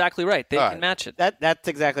 that's exactly right. They can match it. That's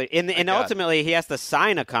exactly. And ultimately, he has to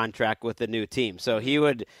sign a contract with the new team. So he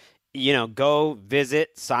would, go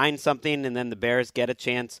visit, sign something, and then the Bears get a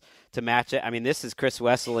chance to match it. I mean, this is Chris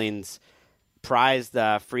Wesseling's prized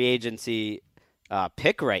free agency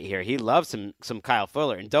pick right here. He loves some Kyle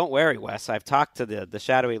Fuller. And don't worry, Wes, I've talked to the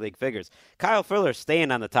Shadowy League figures. Kyle Fuller's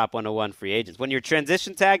staying on the top 101 free agents. When you're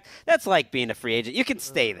transition tagged, that's like being a free agent. You can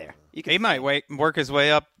stay there. He might work his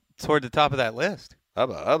way up toward the top of that list.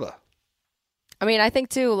 Hubba. I mean, I think,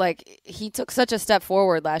 too, he took such a step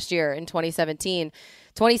forward last year in 2017.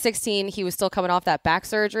 2016, he was still coming off that back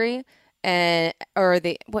surgery.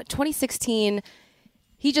 2016...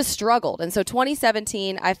 he just struggled. And so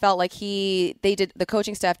 2017, I felt like the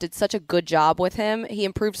coaching staff did such a good job with him. He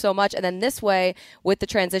improved so much. And then this way, with the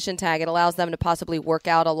transition tag, it allows them to possibly work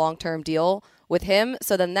out a long-term deal with him.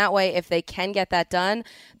 So then that way, if they can get that done,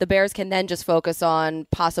 the Bears can then just focus on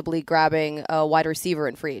possibly grabbing a wide receiver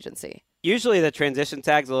in free agency. Usually the transition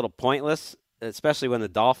tag's a little pointless, especially when the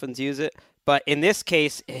Dolphins use it. But in this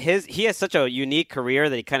case, he has such a unique career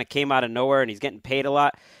that he kind of came out of nowhere and he's getting paid a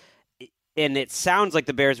lot. And it sounds like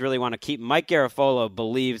the Bears really want to keep. Mike Garafolo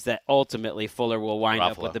believes that ultimately Fuller will wind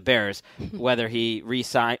up with the Bears, whether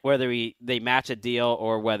they match a deal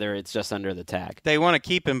or whether it's just under the tag. They want to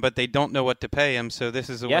keep him, but they don't know what to pay him, so this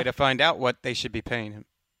is a way to find out what they should be paying him.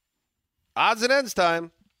 Odds and ends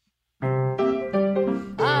time.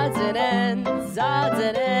 Odds and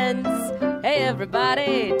ends. Hey,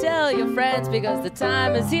 everybody, tell your friends because the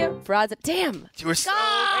time is here for odds. Damn. You were so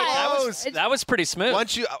close. That was pretty smooth.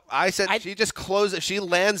 She just closed it. She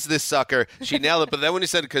lands this sucker. She nailed it. But then when you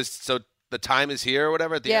said, the time is here or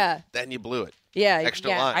whatever at the end, then you blew it. Yeah.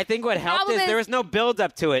 Extra line. I think what helped is there was no build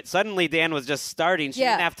up to it. Suddenly Dan was just starting. She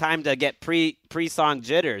didn't have time to get pre-song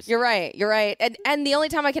jitters. You're right. And the only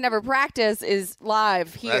time I can ever practice is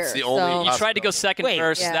live here. That's the only. You tried to go second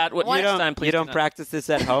first. Yeah. That next time, please. You don't practice this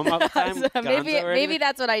at home all the time? maybe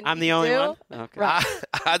that's what I need. I'm the only one. Okay. Right.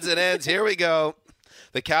 Odds and ends. Here we go.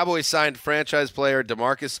 The Cowboys signed franchise player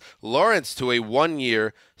DeMarcus Lawrence to a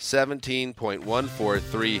 1-year,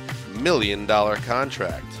 $17.143 million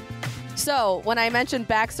contract. So, when I mentioned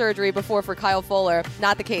back surgery before for Kyle Fuller,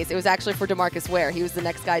 not the case. It was actually for DeMarcus Ware. He was the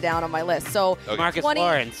next guy down on my list. So, DeMarcus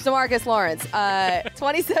Lawrence.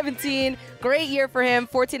 2017, great year for him.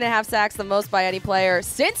 14.5 sacks, the most by any player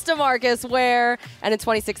since DeMarcus Ware. And in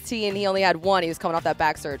 2016, he only had one. He was coming off that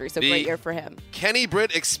back surgery. So, great year for him. Kenny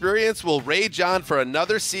Britt experience will rage on for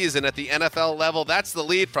another season at the NFL level. That's the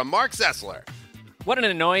lead from Mark Zessler. What an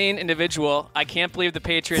annoying individual. I can't believe the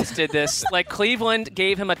Patriots did this. Cleveland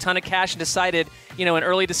gave him a ton of cash and decided, in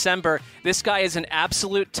early December, this guy is an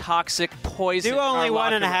absolute toxic poison. Do only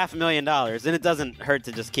 $1.5 million, and it doesn't hurt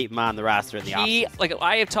to just keep him on the roster in the offseason.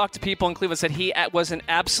 I have talked to people in Cleveland said he was an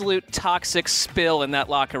absolute toxic spill in that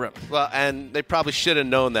locker room. Well, and they probably should have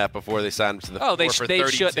known that before they signed him to the they should.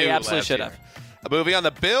 They absolutely should have. Moving on, the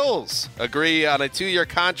Bills agree on a 2-year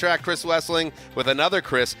contract, Chris Wesseling, with another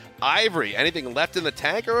Chris Ivory. Anything left in the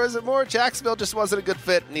tank, or is it more Jacksonville just wasn't a good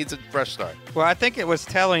fit, needs a fresh start? Well, I think it was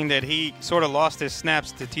telling that he sort of lost his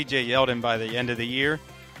snaps to T.J. Yeldon by the end of the year.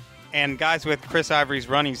 And guys with Chris Ivory's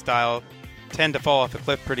running style tend to fall off the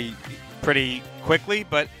cliff pretty quickly.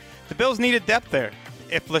 But the Bills needed depth there.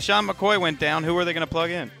 If LaShawn McCoy went down, who were they going to plug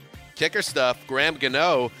in? Kicker stuff, Graham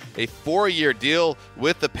Gano, a 4-year deal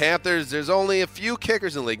with the Panthers. There's only a few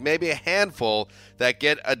kickers in the league, maybe a handful, that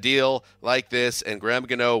get a deal like this, and Graham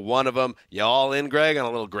Gano, one of them. You all in, Greg, on a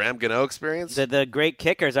little Graham Gano experience? The great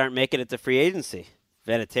kickers aren't making it to free agency.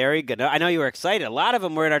 Vinatieri, Gano. I know you were excited. A lot of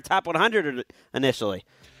them were in our top 100 initially.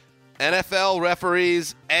 NFL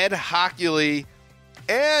referees Ed Hockley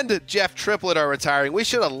and Jeff Triplett are retiring. We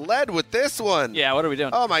should have led with this one. Yeah, what are we doing?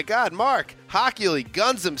 Oh, my God. Mark Hockley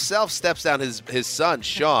guns himself, steps down his son,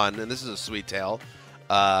 Sean, and this is a sweet tale,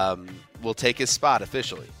 will take his spot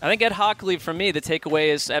officially. I think Ed Hockley, for me, the takeaway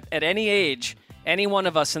is at any age, any one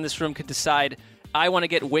of us in this room could decide, I want to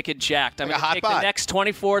get wicked jacked. I'm going to take the next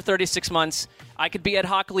 24, 36 months. I could be Ed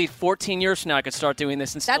Hockley 14 years from now. I could start doing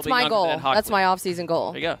this and still be younger than Ed Hockley. That's my off-season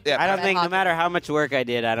goal. There you go. Yeah, I don't think, no matter how much work I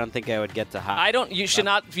did, I don't think I would get to Hockley. You should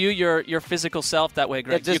not view your physical self that way,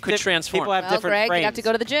 Greg. You could transform. People have different Greg, frames. you have to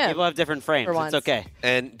go to the gym. People have different frames. It's okay.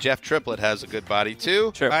 And Jeff Triplett has a good body,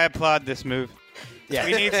 too. Sure. I applaud this move. Yeah.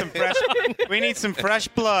 We need some fresh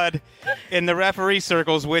blood in the referee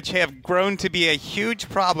circles, which have grown to be a huge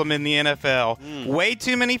problem in the NFL. Way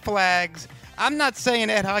too many flags. I'm not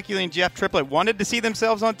saying Ed Hockley and Jeff Triplett wanted to see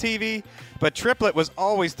themselves on TV, but Triplett was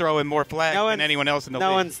always throwing more flags than anyone else in the league.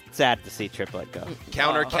 No one's sad to see Triplett go.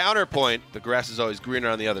 Counterpoint, the grass is always greener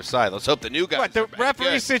on the other side. Let's hope the new guys But the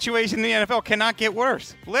referee situation in the NFL cannot get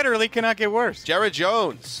worse. Literally cannot get worse. Jared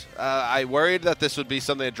Jones, I worried that this would be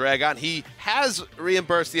something to drag on. He has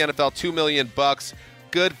reimbursed the NFL $2 million.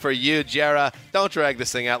 Good for you, Jera. Don't drag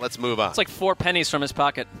this thing out. Let's move on. It's like 4 pennies from his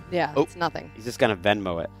pocket. Yeah, it's nothing. He's just going to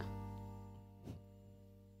Venmo it.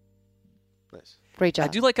 Nice. Great job. I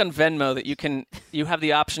do like on Venmo that you have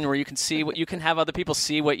the option where you can have other people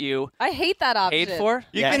see what you I hate that option. paid for.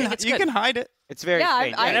 You can hide it. It's very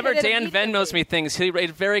strange. Whenever Dan Venmos me things, he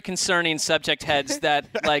rated very concerning subject heads that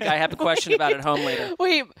like I have a question about at home later.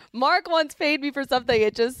 Wait, Mark once paid me for something.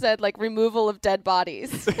 It just said like removal of dead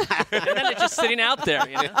bodies. And then it's just sitting out there.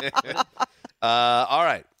 You know? All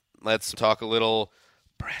right. Let's talk a little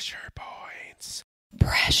pressure points.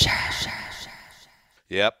 Pressure.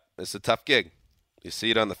 Yep. It's a tough gig. You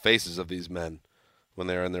see it on the faces of these men when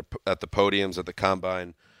they're at the podiums at the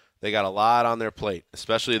combine. They got a lot on their plate,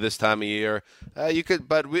 especially this time of year.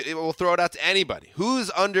 We'll throw it out to anybody.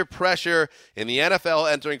 Who's under pressure in the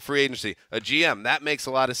NFL entering free agency? A GM, that makes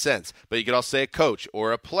a lot of sense. But you could also say a coach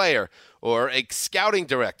or a player or a scouting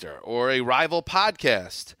director or a rival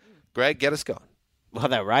podcast. Greg, get us going. Well,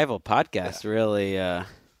 that rival podcast really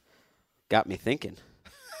got me thinking.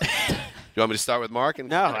 You want me to start with Mark?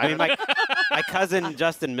 No, I mean, my cousin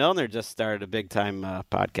Justin Milner just started a big-time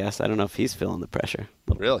podcast. I don't know if he's feeling the pressure.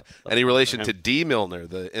 Really? Any relation to D. Milner,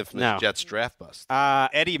 the infamous Jets draft bust?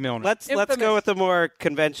 Eddie Milner. Let's go with a more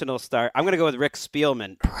conventional start. I'm going to go with Rick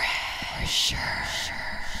Spielman. Pressure.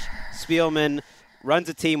 Spielman runs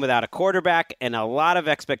a team without a quarterback and a lot of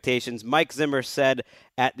expectations. Mike Zimmer said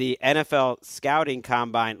at the NFL scouting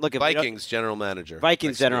combine, look, if Vikings general manager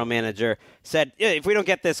said, if we don't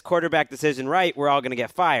get this quarterback decision right, we're all going to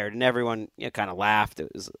get fired. And everyone kind of laughed.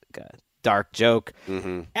 It was like a dark joke.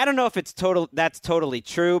 Mm-hmm. I don't know if that's totally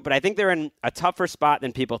true, but I think they're in a tougher spot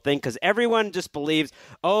than people think because everyone just believes,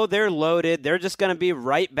 they're loaded. They're just going to be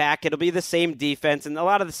right back. It'll be the same defense, and a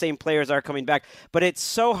lot of the same players are coming back. But it's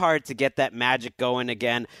so hard to get that magic going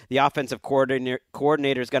again. The offensive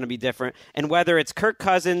coordinator is going to be different. And whether it's Kirk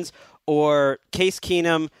Cousins or Case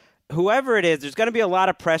Keenum, whoever it is, there's going to be a lot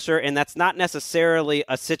of pressure, and that's not necessarily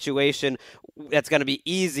a situation that's going to be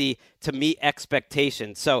easy to meet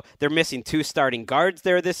expectations. So they're missing 2 starting guards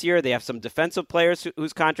there this year. They have some defensive players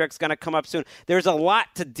whose contract's going to come up soon. There's a lot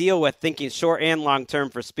to deal with thinking short and long term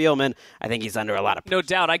for Spielman. I think he's under a lot of pressure. No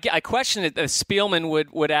doubt. I question it that Spielman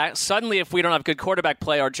would act suddenly if we don't have good quarterback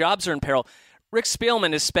play, our jobs are in peril. Rick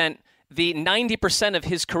Spielman has spent the 90% of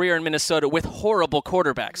his career in Minnesota with horrible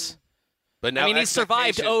quarterbacks. But now he's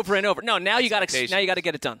survived over and over. No, now you got to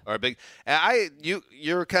get it done. Are big.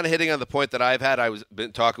 You're kind of hitting on the point that I've had.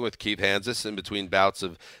 Been talking with Keith Hansis in between bouts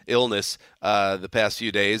of illness the past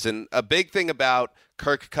few days, and a big thing about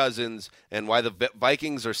Kirk Cousins and why the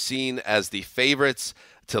Vikings are seen as the favorites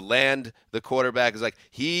to land the quarterback is like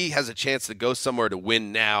he has a chance to go somewhere to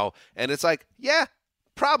win now, and it's like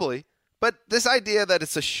probably. But this idea that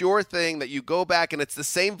it's a sure thing that you go back and it's the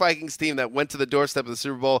same Vikings team that went to the doorstep of the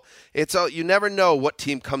Super Bowl, you never know what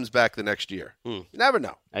team comes back the next year. You never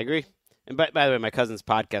know. I agree. And by the way, my cousin's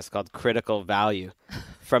podcast is called Critical Value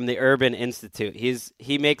from the Urban Institute.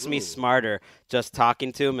 He makes me smarter just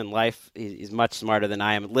talking to him in life. He's much smarter than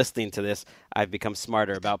I am. Listening to this, I've become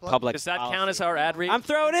smarter about public Does that policy. count as our ad read? I'm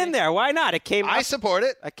throwing in there. Why not? It came up. I support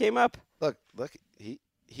it. I came up. Look.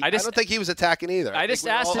 I don't think he was attacking either. I just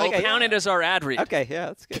asked if it counted as our ad read. Okay, yeah,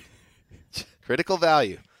 that's good. Critical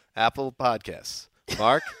Value, Apple Podcasts.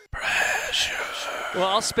 Mark? Well,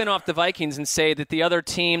 I'll spin off the Vikings and say that the other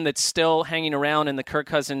team that's still hanging around in the Kirk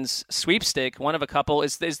Cousins sweepstake, one of a couple,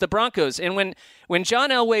 is the Broncos. And when John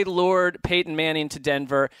Elway lured Peyton Manning to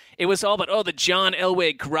Denver, it was all about, the John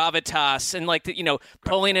Elway gravitas and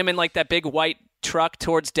pulling him in like that big white truck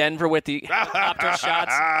towards Denver with the helicopter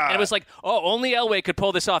shots. And it was like, only Elway could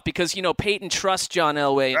pull this off because, Peyton trusts John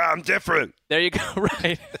Elway. I'm different. There you go.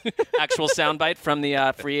 Right. Actual soundbite from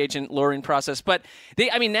the free agent luring process. But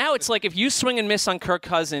now it's like if you swing and miss on Kirk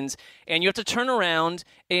Cousins and you have to turn around,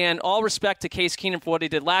 and all respect to Case Keenum for what he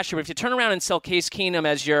did last year, but if you turn around and sell Case Keenum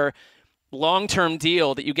as your long-term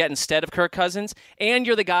deal that you get instead of Kirk Cousins, and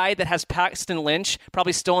you're the guy that has Paxton Lynch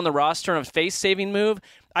probably still on the roster on a face-saving move,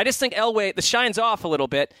 I just think Elway, the shine's off a little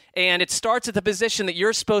bit, and it starts at the position that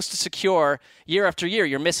you're supposed to secure year after year.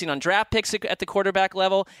 You're missing on draft picks at the quarterback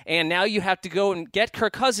level, and now you have to go and get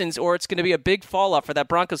Kirk Cousins, or it's going to be a big fall-off for that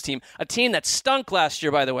Broncos team, a team that stunk last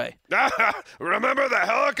year, by the way. Remember the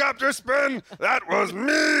helicopter spin? That was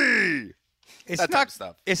me!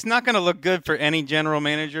 It's not going to look good for any general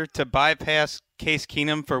manager to bypass Case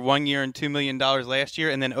Keenum for 1 year and $2 million last year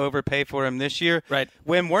and then overpay for him this year. Right.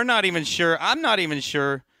 When we're not even sure, I'm not even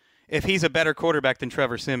sure if he's a better quarterback than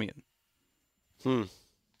Trevor Siemian.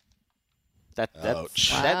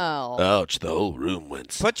 Ouch, the whole room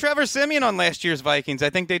went. Put Trevor Siemian on last year's Vikings. I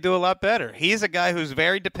think they do a lot better. He's a guy who's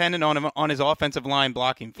very dependent on his offensive line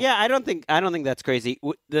blocking. Yeah, I don't think that's crazy.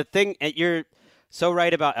 The thing, you're so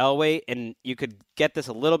right about Elway, and you could get this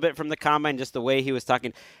a little bit from the combine, just the way he was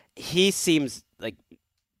talking. He seems like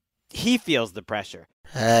he feels the pressure.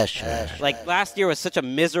 Like last year was such a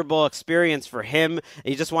miserable experience for him.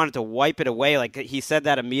 He just wanted to wipe it away. Like he said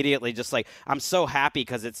that immediately, just like, I'm so happy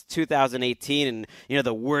because it's 2018 and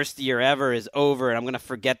the worst year ever is over and I'm going to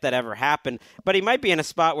forget that ever happened. But he might be in a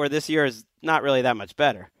spot where this year is not really that much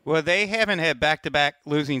better. Well, they haven't had back-to-back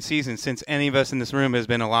losing seasons since any of us in this room has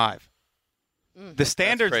been alive. The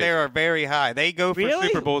standards there are very high. They go for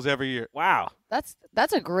Super Bowls every year. Wow. That's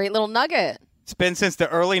a great little nugget. It's been since the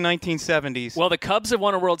early 1970s. Well, the Cubs have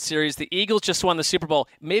won a World Series. The Eagles just won the Super Bowl.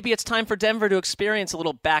 Maybe it's time for Denver to experience a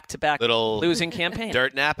little back-to-back losing campaign.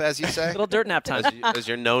 Dirt nap, as you say? Little dirt nap time. As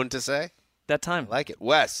you're known to say? That time. I like it.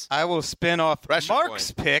 Wes. I will spin off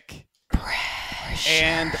Mark's pick.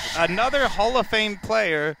 And another Hall of Fame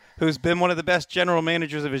player who's been one of the best general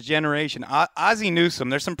managers of his generation, Ozzie Newsome.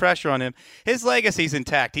 There's some pressure on him. His legacy's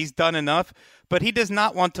intact. He's done enough, but he does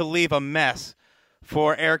not want to leave a mess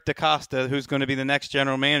for Eric DeCosta, who's going to be the next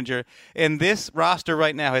general manager. And this roster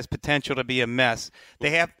right now has potential to be a mess.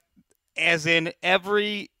 They have, as in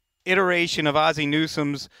every iteration of Ozzie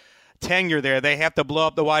Newsome's tenure there, they have to blow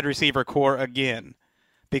up the wide receiver core again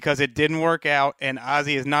because it didn't work out, and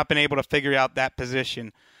Ozzie has not been able to figure out that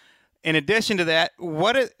position. In addition to that,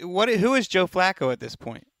 who is Joe Flacco at this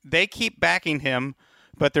point? They keep backing him,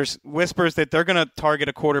 but there's whispers that they're going to target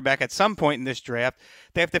a quarterback at some point in this draft.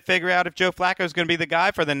 They have to figure out if Joe Flacco is going to be the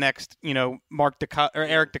guy for the next, Eric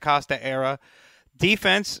DeCosta era.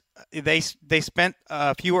 Defense, they spent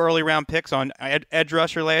a few early round picks on edge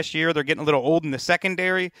rusher last year. They're getting a little old in the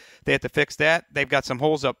secondary. They have to fix that. They've got some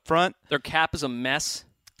holes up front. Their cap is a mess.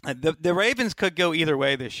 The Ravens could go either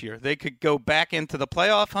way this year. They could go back into the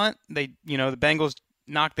playoff hunt. The Bengals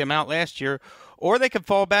knocked them out last year, or they could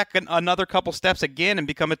fall back another couple steps again and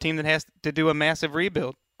become a team that has to do a massive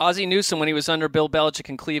rebuild. Ozzie Newsome, when he was under Bill Belichick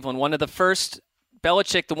in Cleveland, one of the first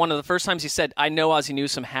times he said, I know Ozzie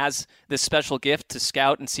Newsome has this special gift to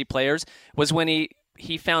scout and see players, was when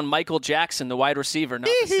he found Michael Jackson, the wide receiver, not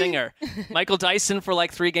the singer. Michael Dyson for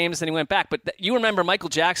like 3 games, then he went back. But you remember Michael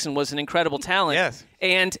Jackson was an incredible talent. Yes.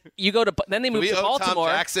 And you go to then they moved to Baltimore.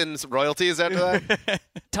 Tom Jackson's royalties after that?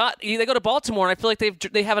 They go to Baltimore, and I feel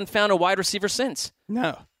like they haven't found a wide receiver since.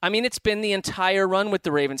 No. I mean, it's been the entire run with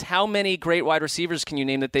the Ravens. How many great wide receivers can you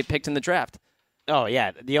name that they picked in the draft? Oh, yeah.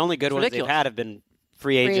 The only good ones they've had have been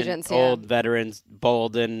free agents, old veterans,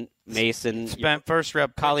 Bolden, Mason. Spent first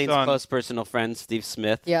rep. Colleen's close personal friend, Steve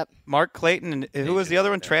Smith. Yep. Mark Clayton. And who was the other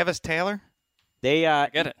one? Travis Taylor? They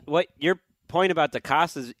get it. What your point about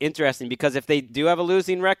DeCosta is interesting because if they do have a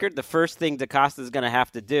losing record, the first thing DeCosta is going to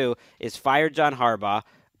have to do is fire John Harbaugh.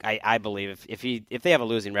 I believe if they have a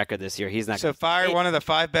losing record this year, he's not. So fire one of the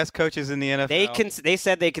 5 best coaches in the NFL. They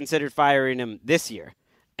said they considered firing him this year,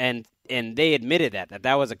 and they admitted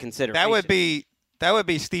that was a consideration. That would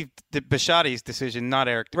be Steve Bisciotti's decision, not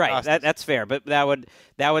Eric DeCosta's. Right, that's fair. But that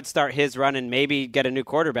would start his run and maybe get a new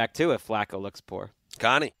quarterback too if Flacco looks poor.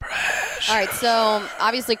 Connie. All right, so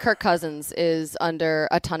obviously Kirk Cousins is under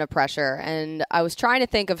a ton of pressure, and I was trying to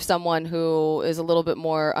think of someone who is a little bit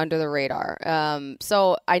more under the radar.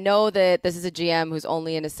 So I know that this is a GM who's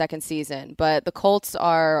only in his 2nd season, but the Colts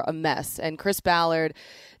are a mess, and Chris Ballard,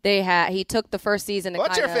 he took the first season to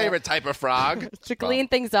What's your favorite type of frog? to clean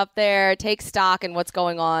things up there, take stock in what's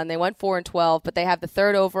going on. They went 4-12, but they have the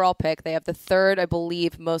 3rd overall pick. They have the 3rd, I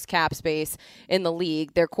believe, most cap space in the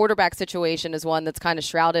league. Their quarterback situation is one that's kind of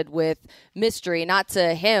shrouded with mystery, not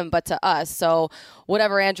to him, but to us. So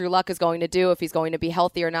whatever Andrew Luck is going to do, if he's going to be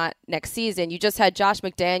healthy or not next season, you just had Josh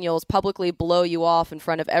McDaniels publicly blow you off in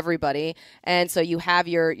front of everybody. And so you have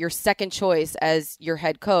your second choice as your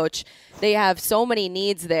head coach. They have so many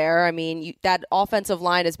needs there. I mean, that offensive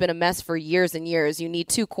line has been a mess for years and years. You need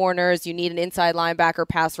 2 corners. You need an inside linebacker,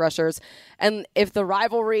 pass rushers. And if the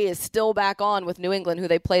rivalry is still back on with New England, who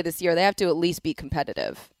they play this year, they have to at least be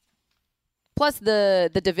competitive. Plus,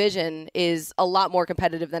 the division is a lot more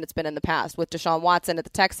competitive than it's been in the past. With Deshaun Watson at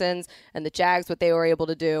the Texans and the Jags, what they were able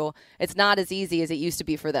to do, it's not as easy as it used to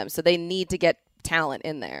be for them. So they need to get talent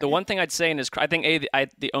in there. The one thing I'd say is I think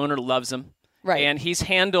the owner loves him. Right. And he's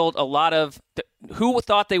handled a lot of who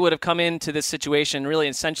thought they would have come into this situation really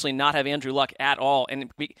essentially not have Andrew Luck at all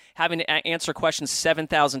and having to answer questions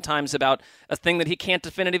 7,000 times about a thing that he can't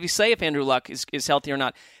definitively say if Andrew Luck is healthy or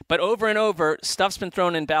not. But over and over, stuff's been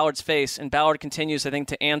thrown in Ballard's face, and Ballard continues, I think,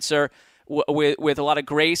 to answer with a lot of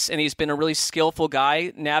grace, and he's been a really skillful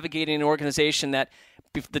guy navigating an organization that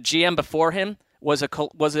the GM before him was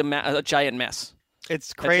a giant mess.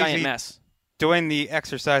 It's crazy. A giant mess. Doing the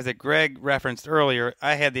exercise that Greg referenced earlier,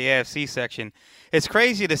 I had the AFC section. It's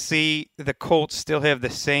crazy to see the Colts still have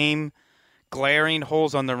the same glaring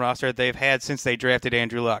holes on the roster that they've had since they drafted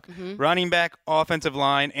Andrew Luck. Mm-hmm. Running back, offensive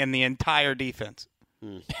line, and the entire defense.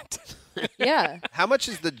 Yeah. How much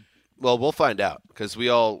is well, we'll find out because we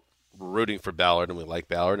all were rooting for Ballard, and we like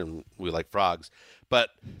Ballard, and we like frogs. But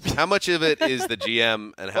how much of it is the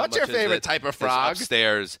GM, and how What's much your favorite is type of frog?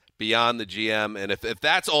 Upstairs beyond the GM? And if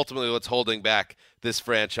that's ultimately what's holding back this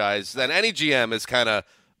franchise, then any GM is kind of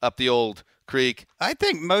up the old creek. I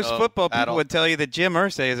think most football people would tell you that Jim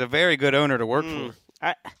Irsay is a very good owner to work for.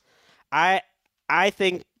 I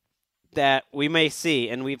think that we may see,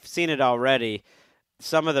 and we've seen it already,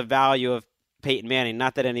 some of the value of Peyton Manning.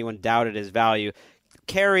 Not that anyone doubted his value,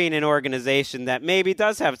 carrying an organization that maybe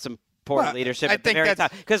does have some poor leadership at the very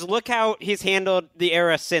top. Because look how he's handled the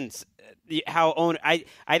era since. I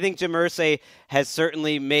think Jim Irsay has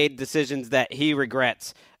certainly made decisions that he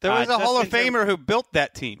regrets. There was a Hall of Famer who built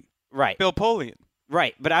that team, right? Bill Polian,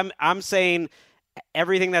 right? But I'm saying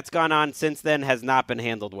everything that's gone on since then has not been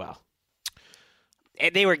handled well.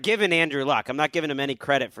 They were given Andrew Luck. I'm not giving him any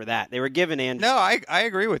credit for that. They were given Andrew. No, I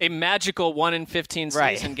agree with you. A magical 1-in-15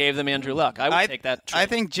 season gave them Andrew Luck. I would take that. I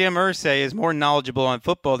think Jim Irsay is more knowledgeable on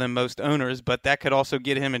football than most owners, but that could also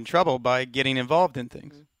get him in trouble by getting involved in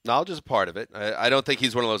things. Knowledge is a part of it. I don't think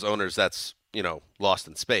he's one of those owners that's lost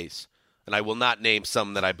in space. And I will not name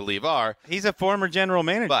some that I believe are. He's a former general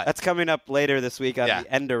manager. But that's coming up later this week on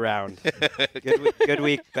the end around. Good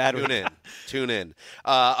week, bad week. Tune in.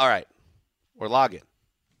 All right. Or log in.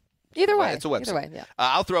 Either way. It's a website. Either way, yeah.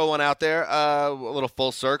 I'll throw one out there, a little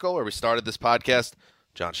full circle where we started this podcast.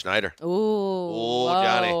 John Schneider. Ooh.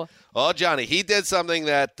 Johnny. Oh, Johnny. He did something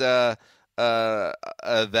that that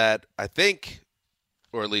I think,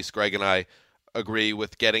 or at least Greg and I agree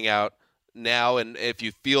with getting out now. And if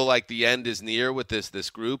you feel like the end is near with this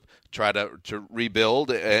group, try to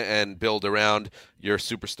rebuild and build around your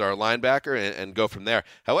superstar linebacker and go from there.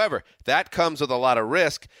 However, that comes with a lot of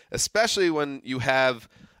risk, especially when you have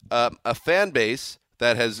a fan base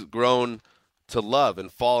that has grown to love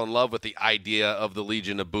and fall in love with the idea of the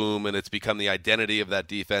Legion of Boom, and it's become the identity of that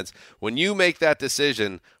defense. When you make that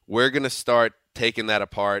decision, we're going to start taking that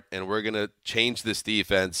apart, and we're going to change this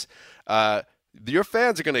defense. Your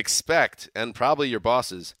fans are going to expect, and probably your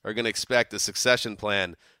bosses are going to expect, a succession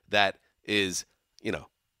plan that is,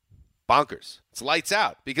 bonkers. It's lights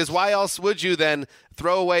out. Because why else would you then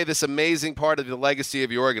throw away this amazing part of the legacy of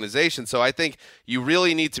your organization? So I think you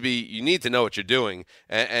really need to know what you're doing.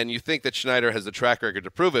 And you think that Schneider has the track record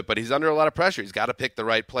to prove it, but he's under a lot of pressure. He's got to pick the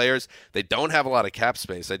right players. They don't have a lot of cap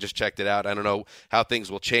space. I just checked it out. I don't know how things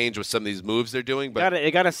will change with some of these moves they're doing. But they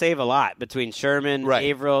got to save a lot between Sherman,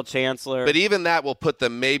 Averill, Chancellor. But even that will put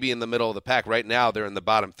them maybe in the middle of the pack. Right now, they're in the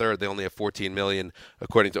bottom third. They only have $14 million,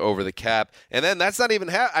 according to Over the Cap. And then that's not even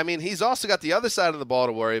he's also got the other side of the ball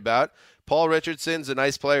to worry about. Paul Richardson's a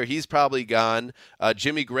nice player. He's probably gone.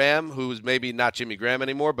 Jimmy Graham, who's maybe not Jimmy Graham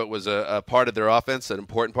anymore, but was a part of their offense, an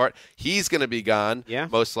important part, he's going to be gone,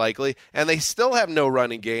 most likely. And they still have no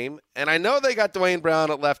running game. And I know they got Dwayne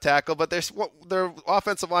Brown at left tackle, but their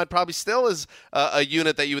offensive line probably still is a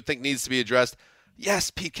unit that you would think needs to be addressed.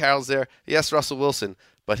 Yes, Pete Carroll's there. Yes, Russell Wilson.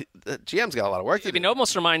 But the GM's got a lot of work to do. It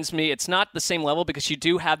almost reminds me, it's not the same level because you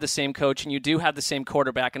do have the same coach and you do have the same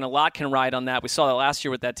quarterback, and a lot can ride on that. We saw that last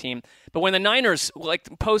year with that team. But when the Niners,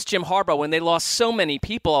 post Jim Harbaugh, when they lost so many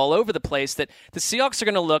people all over the place, that the Seahawks are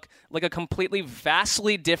going to look like a completely,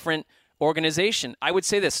 vastly different organization. I would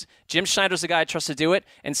say this: Jim Schneider's the guy I trust to do it.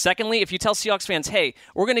 And secondly, if you tell Seahawks fans, hey,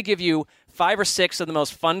 we're going to give you 5 or 6 of the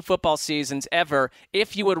most fun football seasons ever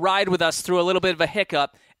if you would ride with us through a little bit of a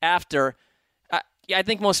hiccup after. I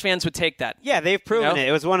think most fans would take that. Yeah, they've proven it.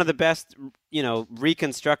 It was one of the best,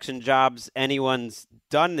 reconstruction jobs anyone's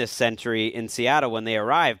done this century in Seattle when they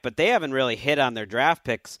arrived. But they haven't really hit on their draft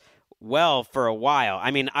picks well for a while. I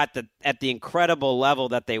mean, at the incredible level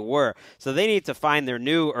that they were. So they need to find their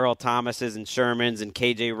new Earl Thomases and Shermans and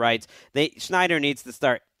KJ Wrights. Schneider needs to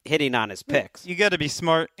start hitting on his picks. You got to be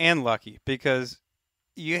smart and lucky because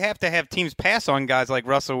you have to have teams pass on guys like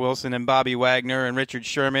Russell Wilson and Bobby Wagner and Richard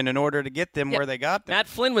Sherman in order to get them where they got them. Matt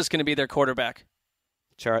Flynn was going to be their quarterback.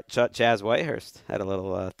 Chaz Whitehurst had a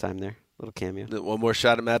little time there. Little cameo. One more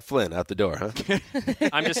shot at Matt Flynn out the door, huh?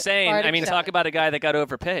 I'm just saying. I mean, talk about a guy that got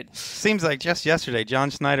overpaid. Seems like just yesterday,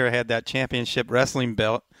 John Snyder had that championship wrestling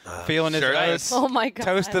belt, feeling his toast. Oh my God!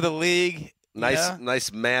 Toast of the league.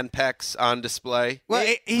 Nice man pecs on display. Well,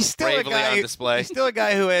 he's still a guy. On display. He's still a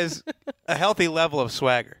guy who has a healthy level of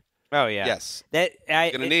swagger. Oh yeah. Yes.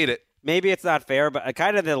 Gonna need it. Maybe it's not fair, but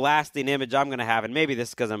kind of the lasting image I'm going to have, and maybe this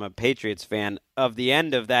is because I'm a Patriots fan, of the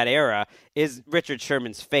end of that era is Richard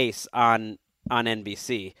Sherman's face on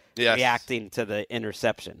NBC reacting to the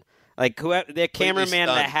interception. Like the cameraman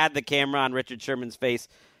that had the camera on Richard Sherman's face,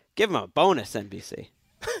 give him a bonus, NBC.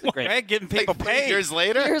 Great. Right, getting people paid. Years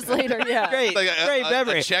later, yeah. Great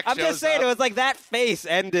memory. I'm just saying, it was like that face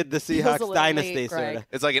ended the Seahawks dynasty, sort of.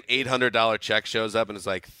 It's like an $800 check shows up, and it's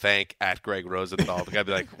like, thank @ Rosenthal. The guy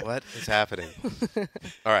be like, what is happening?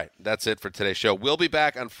 All right, that's it for today's show. We'll be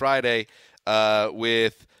back on Friday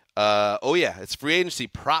with, it's free agency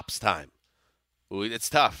props time. Ooh,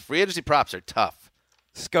 it's tough. Free agency props are tough.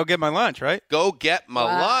 Just go get my lunch, right? Go get my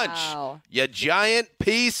lunch, you giant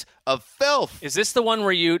piece of filth. Is this the one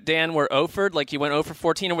where you, Dan, were 0-fer'd, like you went 0 for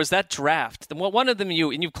 14, or was that draft? One of them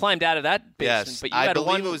you climbed out of that basement. Yes, but you I had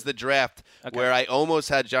believe it was the draft where I almost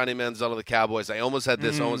had Johnny Manziel of the Cowboys. I almost had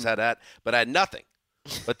this, almost had that, but I had nothing.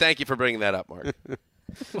 But thank you for bringing that up, Mark.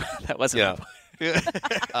 That wasn't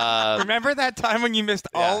Remember that time when you missed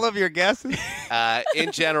all of your guesses?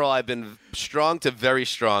 In general, I've been strong to very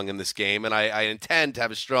strong in this game, and I intend to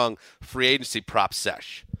have a strong free agency prop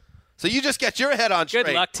sesh. So you just get your head on straight.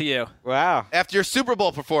 Good luck to you. Wow. After your Super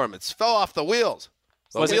Bowl performance, fell off the wheels.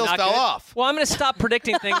 The wheels fell off. Well, I'm going to stop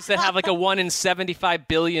predicting things that have like a 1 in 75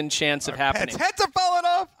 billion chance of happening. Heads are falling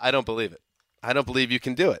off. I don't believe it. I don't believe you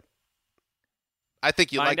can do it. I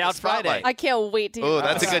think you Find like out the spotlight. Friday. I can't wait to. Oh,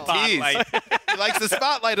 that's a good tease. He likes the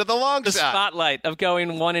spotlight of the long the shot. Spotlight of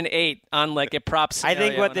going 1 in 8 on like a prop scenario. I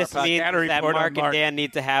think what this means is that Mark and Dan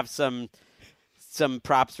need to have some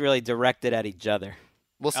props really directed at each other.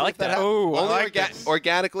 We'll see I like if that. that. Oh, Only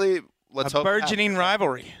organically. Let's hope. Burgeoning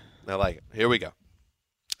rivalry. I like it. Here we go.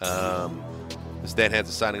 This Dan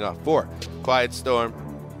Hansen signing off for Quiet Storm,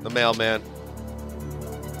 the Mailman,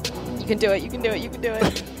 You can do it. You can do it. You can do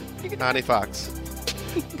it. Connie Fox,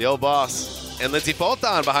 the old boss, and Lindsey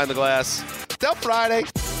Bolton behind the glass. Till Friday.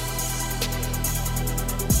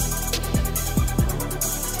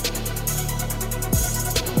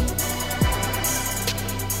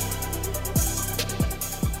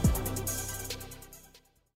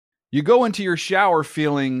 You go into your shower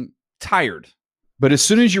feeling tired, but as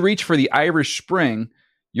soon as you reach for the Irish Spring,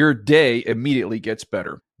 your day immediately gets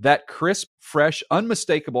better. That crisp, fresh,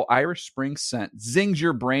 unmistakable Irish Spring scent zings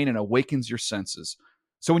your brain and awakens your senses.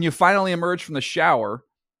 So when you finally emerge from the shower,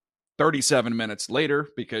 37 minutes later,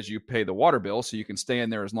 because you pay the water bill so you can stay in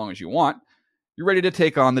there as long as you want, you're ready to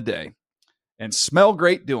take on the day. And smell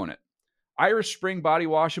great doing it. Irish Spring Body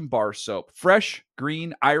Wash and Bar Soap. Fresh,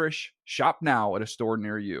 green, Irish. Shop now at a store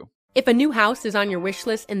near you. If a new house is on your wish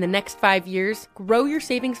list in the next 5 years, grow your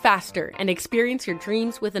savings faster and experience your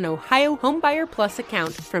dreams with an Ohio Homebuyer Plus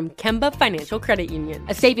account from Kemba Financial Credit Union.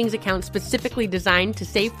 A savings account specifically designed to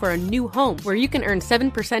save for a new home where you can earn 7%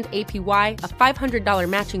 APY, a $500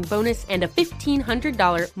 matching bonus, and a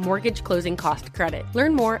 $1,500 mortgage closing cost credit.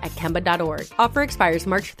 Learn more at Kemba.org. Offer expires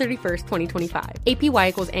March 31st, 2025. APY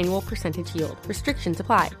equals annual percentage yield. Restrictions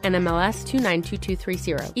apply. NMLS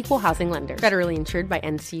 292230. Equal housing lender. Federally insured by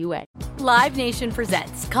NCUA. Live Nation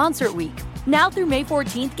presents Concert Week. Now through May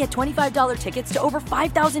 14th, get $25 tickets to over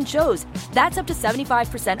 5,000 shows. That's up to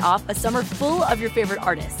 75% off a summer full of your favorite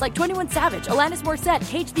artists like 21 Savage, Alanis Morissette,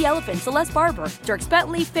 Cage the Elephant, Celeste Barber, Dierks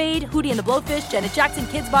Bentley, Fade, Hootie and the Blowfish, Janet Jackson,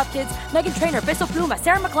 Kids Bop Kids, Meghan Trainor, Bissell Pluma,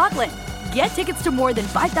 Sarah McLachlan. Get tickets to more than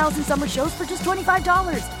 5,000 summer shows for just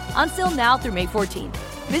 $25. Until now through May 14th.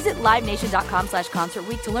 Visit LiveNation.com/Concert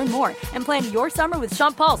Week to learn more and plan your summer with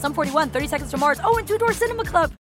Sean Paul, Sum 41, 30 Seconds to Mars, and Two Door Cinema Club.